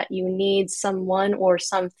impression that you need someone or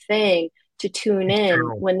something to tune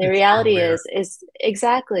in when the External, reality yeah. is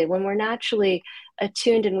exactly when we're naturally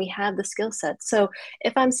attuned and we have the skill set. So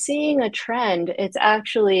if I'm seeing a trend, it's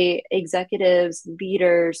actually executives,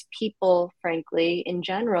 leaders, people, frankly, in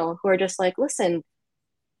general, who are just like, listen,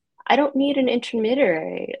 I don't need an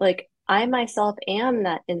intermediary. Like I myself am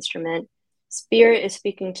that instrument. Spirit is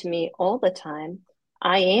speaking to me all the time.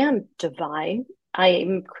 I am divine. I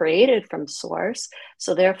am created from source.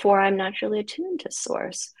 So therefore, I'm naturally attuned to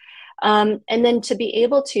source. And then to be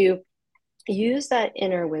able to use that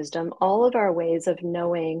inner wisdom, all of our ways of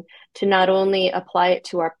knowing, to not only apply it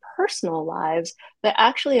to our personal lives, but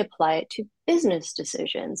actually apply it to business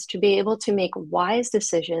decisions, to be able to make wise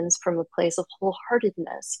decisions from a place of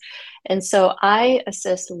wholeheartedness. And so I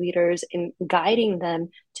assist leaders in guiding them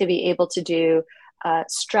to be able to do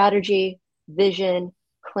strategy, vision,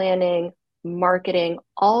 planning, marketing,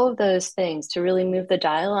 all of those things to really move the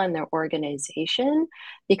dial on their organization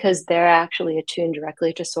because they're actually attuned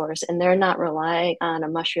directly to source and they're not relying on a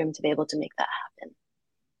mushroom to be able to make that happen.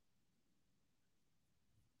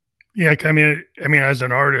 Yeah, I mean, as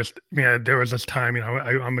an artist, there was this time,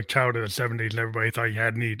 I'm a child of the '70s, and everybody thought you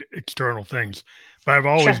had need external things, but I've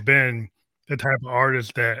always Sure. been the type of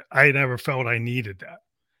artist that I never felt I needed that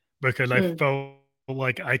because I Mm, felt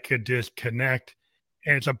like I could just connect,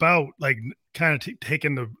 and it's about like kind of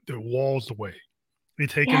taking the walls away. You're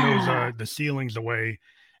taking those Yeah. the ceilings away,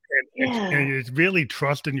 and Yeah. it's really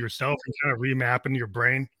trusting yourself and kind of remapping your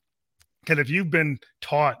brain. Because if you've been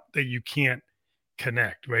taught that you can't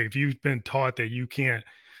connect, right? If you've been taught that you can't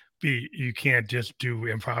just do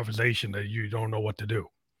improvisation, that you don't know what to do,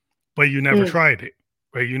 but you never Mm, tried it,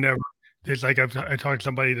 right? You never. It's like I talked to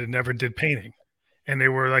somebody that never did painting, and they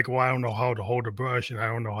were like, "Well, I don't know how to hold a brush, and I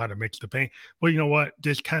don't know how to mix the paint." Well, you know what?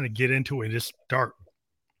 Just kind of get into it and just start.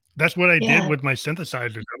 That's what I did yeah. with my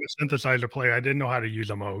synthesizers. I'm a synthesizer player. I didn't know how to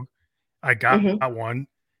use a Moog. I got Hmm. one,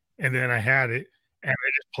 and then I had it, and I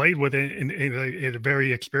just played with it in a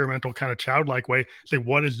very experimental, kind of childlike way. Say,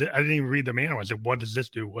 "What is it?" I didn't even read the manual. I said, "What does this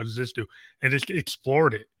do? What does this do?" And just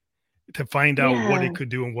explored it to find out what Yeah. it could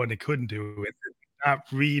do and what it couldn't do, and not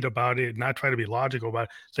read about it, not try to be logical about it.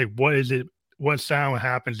 Say, "What is it? What sound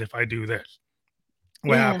happens if I do this?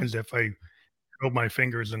 What Yeah. happens if I roll my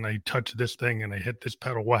fingers and I touch this thing and I hit this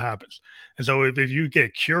pedal, what happens?" And so if you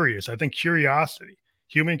get curious, I think curiosity,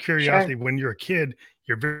 human Sure. curiosity, when you're a kid,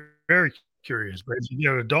 you're very, very curious. But as you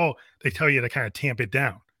get an adult, they tell you to kind of tamp it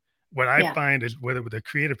down. What I Yeah. find is whether with the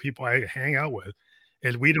creative people I hang out with,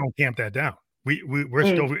 is we don't tamp that down. We're Mm,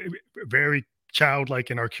 still very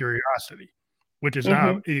childlike in our curiosity, which is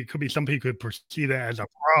not. hmm. It could be some people could perceive that as a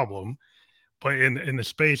problem, but in the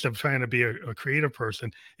space of trying to be a creative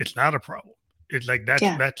person, it's not a problem. It's like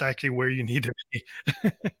Yeah. that's actually where you need to be.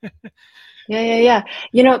 Yeah. Yeah. Yeah.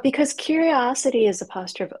 You know, because curiosity is a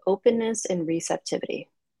posture of openness and receptivity.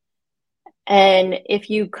 And if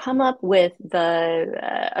you come up with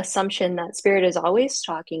the assumption that spirit is always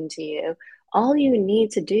talking to you, all you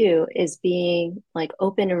need to do is being like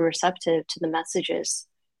open and receptive to the messages,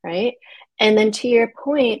 right? And then to your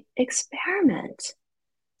point, experiment.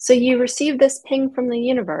 So you receive this ping from the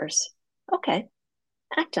universe. Okay,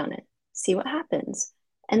 act on it, see what happens.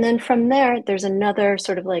 And then from there, there's another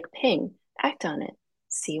sort of like ping, act on it,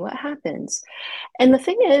 see what happens. And the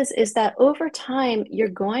thing is that over time, you're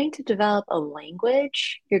going to develop a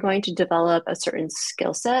language, you're going to develop a certain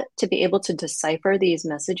skill set to be able to decipher these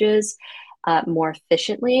messages more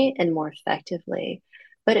efficiently and more effectively.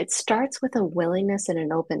 But it starts with a willingness and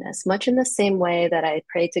an openness, much in the same way that I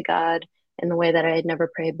prayed to God in the way that I had never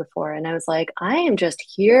prayed before. And I was like, I am just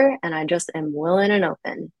here and I just am willing and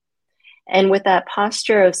open. And with that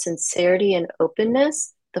posture of sincerity and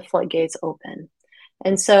openness, the floodgates open.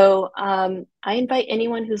 And so I invite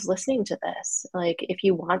anyone who's listening to this, like if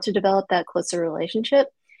you want to develop that closer relationship,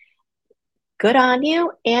 good on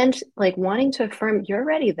you. And like wanting to affirm you're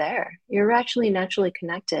already there. You're actually naturally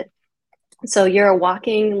connected. So you're a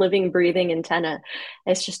walking, living, breathing antenna.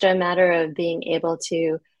 It's just a matter of being able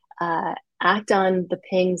to act on the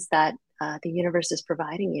pings that the universe is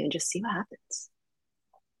providing you and just see what happens.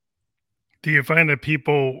 Do you find that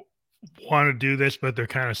people want to do this, but they're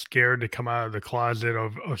kind of scared to come out of the closet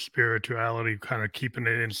of spirituality, kind of keeping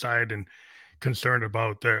it inside and concerned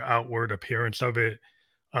about the outward appearance of it?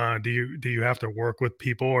 Do you have to work with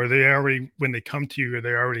people, or are they already when they come to you, are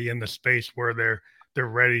they already in the space where they're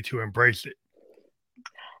ready to embrace it?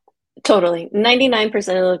 Totally. 99%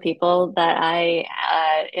 of the people that I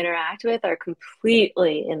interact with are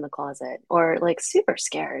completely in the closet or like super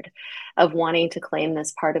scared of wanting to claim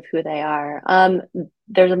this part of who they are.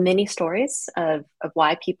 There's many stories of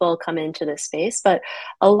why people come into this space, but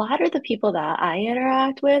a lot of the people that I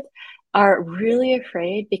interact with are really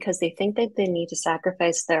afraid because they think that they need to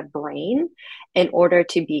sacrifice their brain in order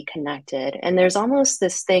to be connected. And there's almost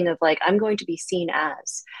this thing of like, I'm going to be seen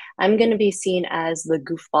as the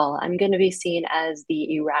goofball. I'm going to be seen as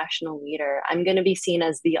the irrational leader. I'm going to be seen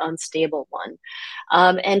as the unstable one.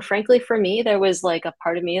 And frankly, for me, there was like a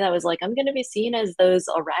part of me that was like, I'm going to be seen as those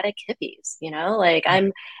erratic hippies, you know, like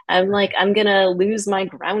I'm like, I'm going to lose my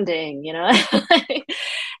grounding, you know?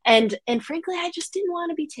 And frankly, I just didn't want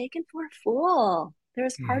to be taken for a fool. There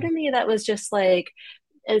was part of Mhm. me that was just like,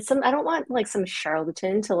 I don't want like some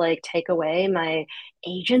charlatan to like take away my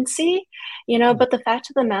agency, you know, Mm. but the fact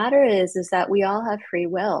of the matter is that we all have free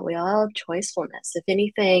will. We all have choicefulness. If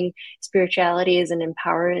anything, spirituality is an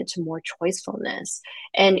empowerment to more choicefulness.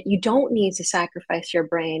 And you don't need to sacrifice your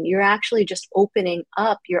brain. You're actually just opening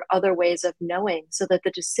up your other ways of knowing so that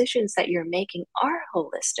the decisions that you're making are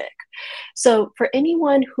holistic. So, for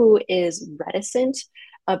anyone who is reticent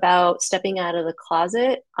about stepping out of the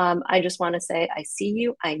closet, I just want to say, I see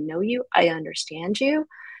you, I know you, I understand you.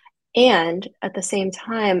 And at the same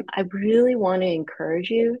time, I really want to encourage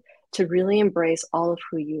you to really embrace all of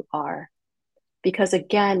who you are. Because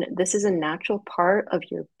again, this is a natural part of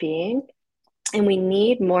your being. And we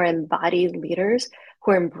need more embodied leaders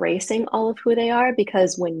who are embracing all of who they are.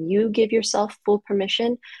 Because when you give yourself full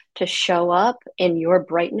permission to show up in your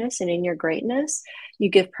brightness and in your greatness, you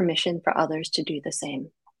give permission for others to do the same.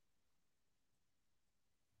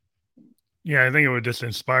 Yeah, I think it would just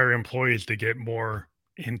inspire employees to get more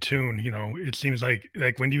in tune. It seems like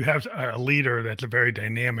when you have a leader that's a very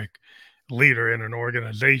dynamic leader in an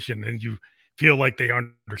organization, and you feel like they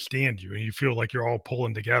understand you, and you feel like you're all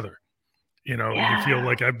pulling together. You feel Yeah.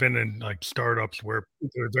 like I've been in like startups where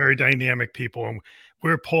they're very dynamic people, and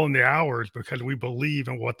we're pulling the hours because we believe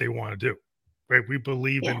in what they want to do. Right? We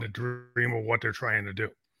believe in Yeah. the dream of what they're trying to do.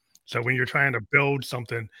 So when you're trying to build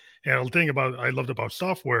something, and the thing about I loved about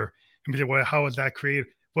software, and people say, well, how is that created?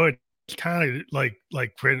 Well, it's kind of like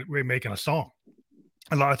we're making a song.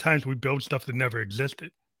 A lot of times we build stuff that never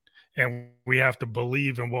existed, and we have to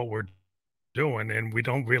believe in what we're doing, and we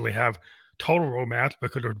don't really have total roadmaps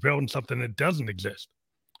because we're building something that doesn't exist.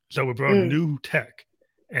 So we brought Mm, new tech.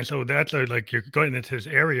 And so that's like you're going into this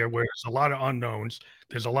area where there's a lot of unknowns.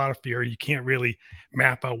 There's a lot of fear. You can't really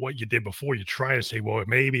map out what you did before. You try to say, well,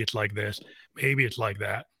 maybe it's like this, maybe it's like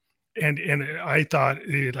that. And I thought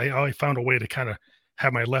I found a way to kind of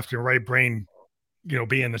have my left and right brain,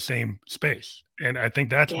 be in the same space. And I think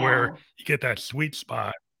that's where yeah. you get that sweet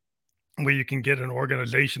spot where you can get an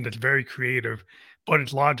organization that's very creative, but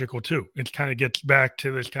it's logical too. It kind of gets back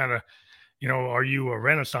to this kind of, are you a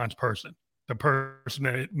Renaissance person? The person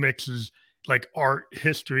that mixes like art,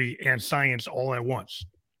 history, and science all at once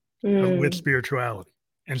with Mm, spirituality.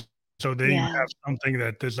 And so then you yeah. have something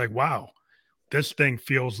that is like, wow, this thing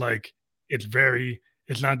feels like it's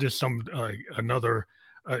not just some another,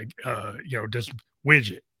 just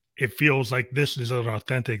widget. It feels like this is an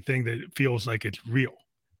authentic thing that feels like it's real.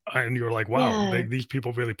 And you're like, wow, Yeah. these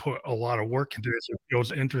people really put a lot of work into this. It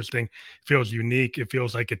feels interesting, feels unique. It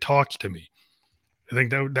feels like it talks to me. I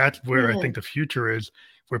think that's where I Yeah. think the future is,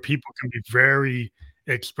 where people can be very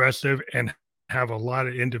expressive and have a lot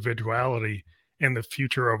of individuality in the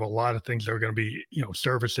future of a lot of things that are going to be,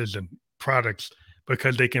 services and products,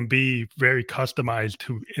 because they can be very customized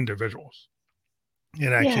to individuals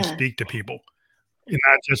and actually Yeah. speak to people. And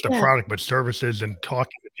not just a Yeah. product, but services and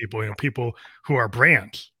talking to people, people who are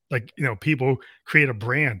brands. Like, people create a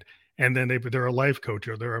brand, and then they're a life coach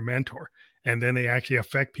or they're a mentor. And then they actually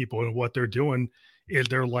affect people, and what they're doing is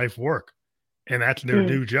their life work. And that's their Mm,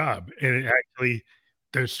 new job. And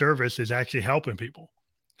their service is actually helping people.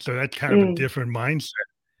 So that's kind of a mm. different mindset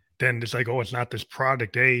than it's like, oh, it's not this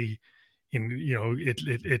product A. And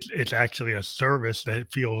it's actually a service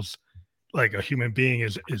that feels like a human being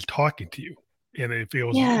is talking to you. And it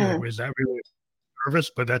feels, Yeah. is that really a service?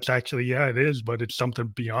 But that's actually, yeah, it is, but it's something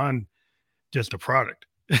beyond just a product.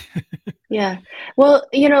 Yeah. Well,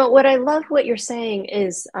 what I love what you're saying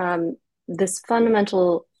is this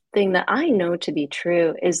fundamental thing that I know to be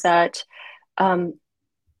true is that um,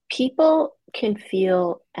 people can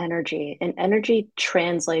feel energy, and energy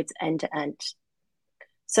translates end to end.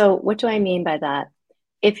 So, what do I mean by that?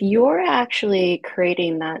 If you're actually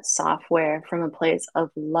creating that software from a place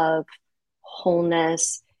of love,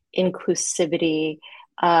 wholeness, inclusivity,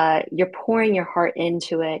 you're pouring your heart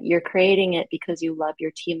into it, you're creating it because you love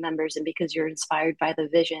your team members and because you're inspired by the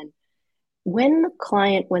vision. When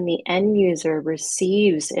the end user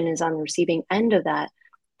receives and is on the receiving end of that,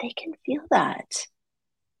 they can feel that.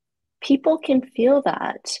 People can feel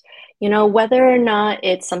that, whether or not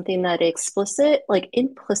it's something that explicit, like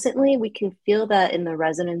implicitly, we can feel that in the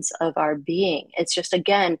resonance of our being. It's just,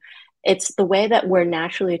 again, it's the way that we're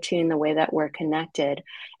naturally attuned, the way that we're connected.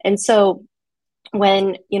 And so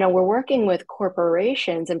when, we're working with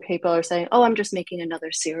corporations and people are saying, oh, I'm just making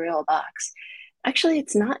another cereal box. Actually,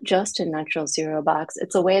 it's not just a natural cereal box.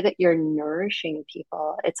 It's a way that you're nourishing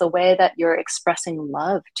people. It's a way that you're expressing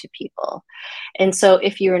love to people. And so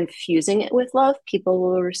if you're infusing it with love, people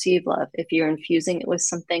will receive love. If you're infusing it with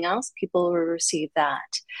something else, people will receive that.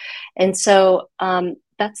 And so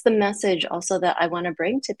that's the message also that I want to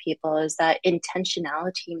bring to people is that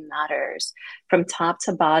intentionality matters from top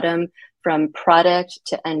to bottom, from product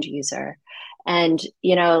to end user. And,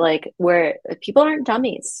 like where people aren't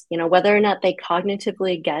dummies, whether or not they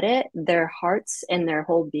cognitively get it, their hearts and their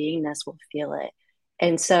whole beingness will feel it.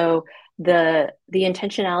 And so the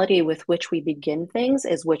intentionality with which we begin things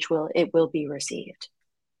is which will be received.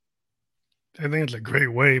 I think it's a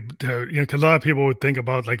great way to, because a lot of people would think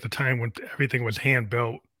about like the time when everything was hand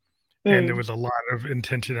built and there Mm, was a lot of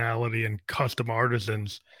intentionality and custom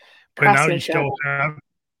artisans. But now you craftsmanship. still have,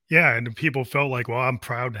 yeah, and people felt like, well, I'm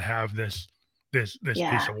proud to have this piece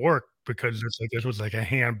Yeah. of work because it's like this was like a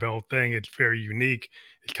hand built thing. It's very unique.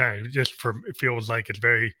 It's kind of just for it feels like it's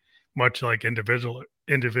very much like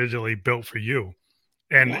individually built for you.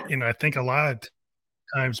 And, Yeah. I think a lot of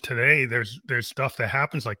times today, there's stuff that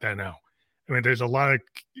happens like that now. I mean, there's a lot of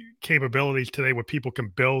capabilities today where people can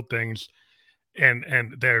build things and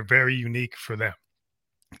they're very unique for them.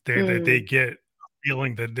 They Mm, get a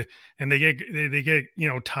feeling that and they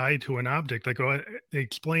get, tied to an object. Like, they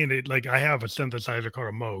explain it like I have a synthesizer called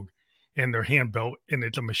a Moog, and they're hand built, and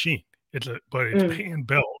it's a machine. It's mm, hand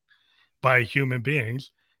built by human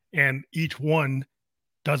beings, and each one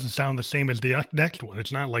doesn't sound the same as the next one.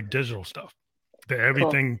 It's not like digital stuff. That cool.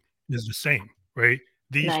 everything is the same, right?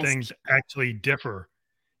 These Nice. things actually differ.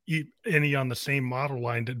 Any on the same model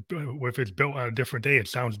line, if it's built on a different day, it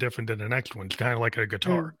sounds different than the next one. It's kind of like a guitar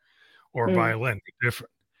Mm, or mm. violin,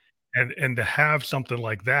 different. And to have something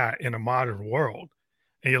like that in a modern world,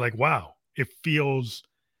 and you're like, wow, it feels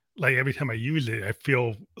like every time I use it, I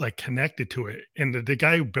feel like connected to it. And the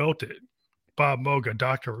guy who built it, Bob Moog,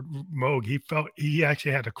 Dr. Moog, he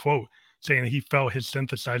actually had a quote saying he felt his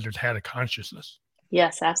synthesizers had a consciousness.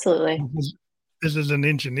 Yes, absolutely. This is an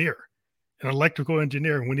engineer, an electrical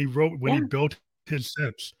engineer. And when he Yeah, built his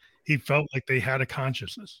synths, he felt like they had a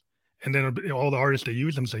consciousness. And then all the artists that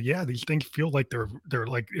use them say, yeah, these things feel like they're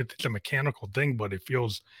like it's a mechanical thing, but it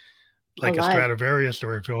feels like a alive. Stradivarius,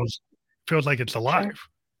 or it feels like it's Sure. alive.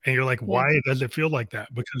 And you're like, Yeah. why does it feel like that?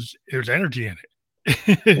 Because there's energy in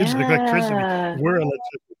it. It's electricity. Yeah. We're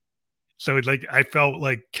electricity. So it's like I felt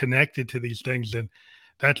like connected to these things, and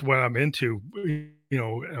that's what I'm into.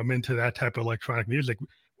 I'm into that type of electronic music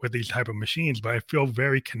with these type of machines, but I feel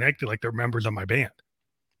very connected, like they're members of my band.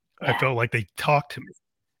 I Yeah. felt like they talk to me,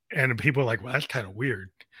 and people are like, "Well, that's kind of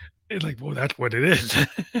weird." It's like, well, that's what it is.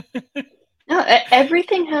 No,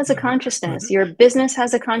 everything has a But consciousness. Your business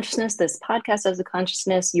has a consciousness. This podcast has a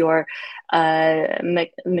consciousness. Your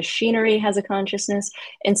machinery has a consciousness.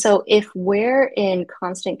 And so, if we're in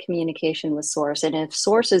constant communication with Source, and if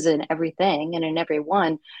Source is in everything and in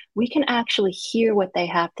everyone, we can actually hear what they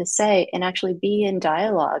have to say and actually be in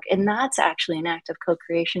dialogue. And that's actually an act of co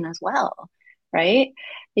creation as well, right?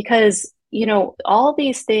 Because all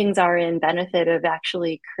these things are in benefit of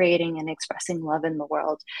actually creating and expressing love in the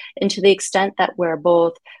world, and to the extent that we're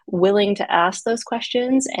both willing to ask those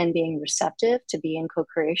questions and being receptive to be in co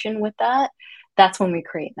creation with that, that's when we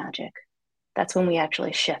create magic. That's when we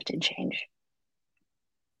actually shift and change.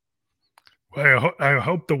 well, I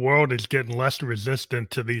hope the world is getting less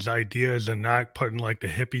resistant to these ideas and not putting like the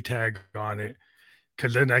hippie tag on it.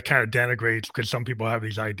 Because then that kind of denigrates. Because some people have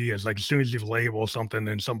these ideas, like as soon as you label something,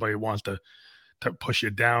 and somebody wants to push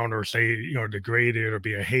it down or say, degrade it or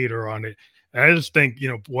be a hater on it. And I just think,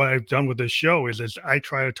 what I've done with this show is I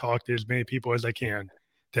try to talk to as many people as I can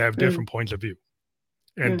to have Mm, different points of view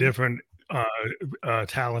and mm. different uh,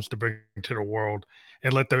 talents to bring to the world,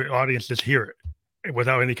 and let the audience just hear it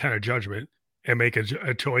without any kind of judgment and make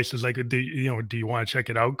a choice. Is like, do you want to check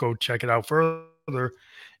it out? Go check it out further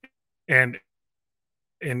and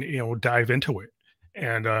dive into it.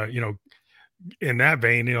 And in that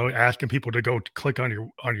vein, asking people to go click on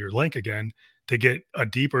your link again to get a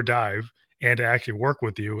deeper dive and to actually work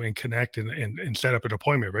with you and connect and set up an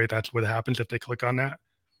appointment, right? That's what happens if they click on that.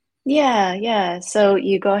 Yeah, yeah. So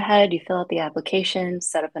you go ahead, you fill out the application,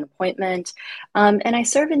 set up an appointment. And I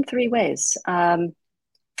serve in three ways.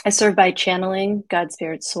 I serve by channeling God's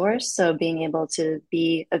spirit source, so being able to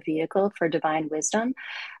be a vehicle for divine wisdom.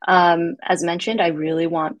 As mentioned, I really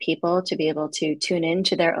want people to be able to tune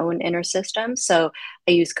into their own inner system. So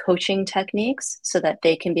I use coaching techniques so that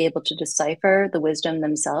they can be able to decipher the wisdom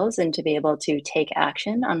themselves and to be able to take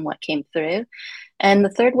action on what came through. And the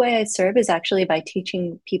third way I serve is actually by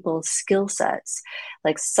teaching people skill sets,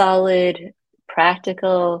 like solid,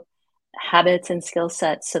 practical habits and skill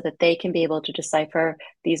sets so that they can be able to decipher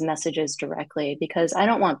these messages directly. Because I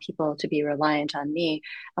don't want people to be reliant on me.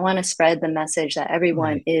 I want to spread the message that everyone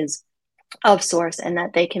Right. is of source and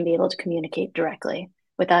that they can be able to communicate directly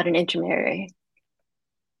without an intermediary.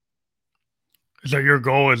 So your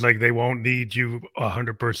goal is like they won't need you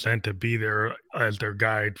 100% to be there as their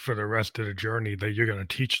guide for the rest of the journey. That you're going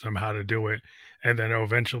to teach them how to do it, and then they'll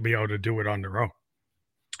eventually be able to do it on their own.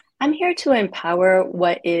 I'm here to empower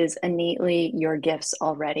what is innately your gifts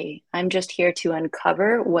already. I'm just here to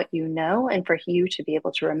uncover what you know and for you to be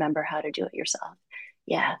able to remember how to do it yourself.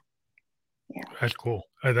 Yeah, yeah. That's cool.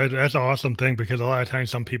 That's an awesome thing because a lot of times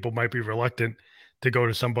some people might be reluctant to go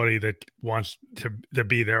to somebody that wants to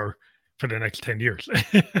be there for the next 10 years,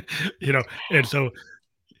 and so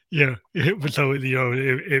if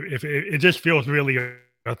it just feels really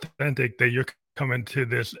authentic that you're coming to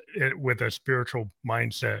this with a spiritual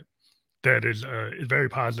mindset that is very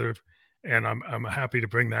positive, and I'm happy to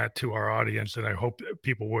bring that to our audience, and I hope that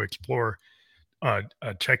people will explore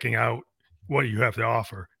checking out what you have to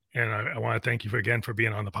offer. And I want to thank you again for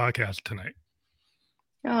being on the podcast tonight.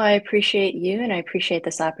 Oh, I appreciate you and I appreciate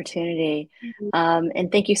this opportunity.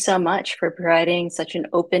 And thank you so much for providing such an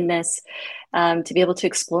openness to be able to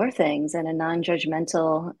explore things in a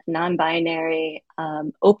non-judgmental, non-binary,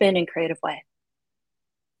 open and creative way.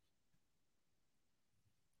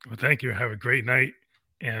 Well, thank you. Have a great night.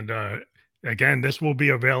 And again, this will be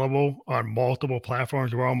available on multiple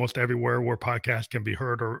platforms. We're almost everywhere where podcasts can be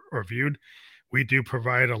heard or viewed. We do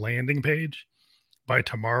provide a landing page by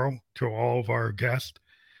tomorrow to all of our guests.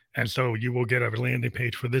 And so you will get a landing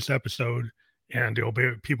page for this episode, and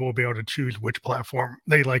people will be able to choose which platform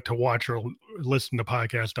they like to watch or listen to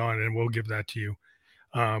podcast on, and we'll give that to you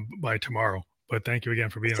by tomorrow. But thank you again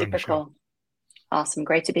for being on the Super show. cool. Awesome.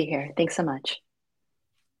 Great to be here. Thanks so much.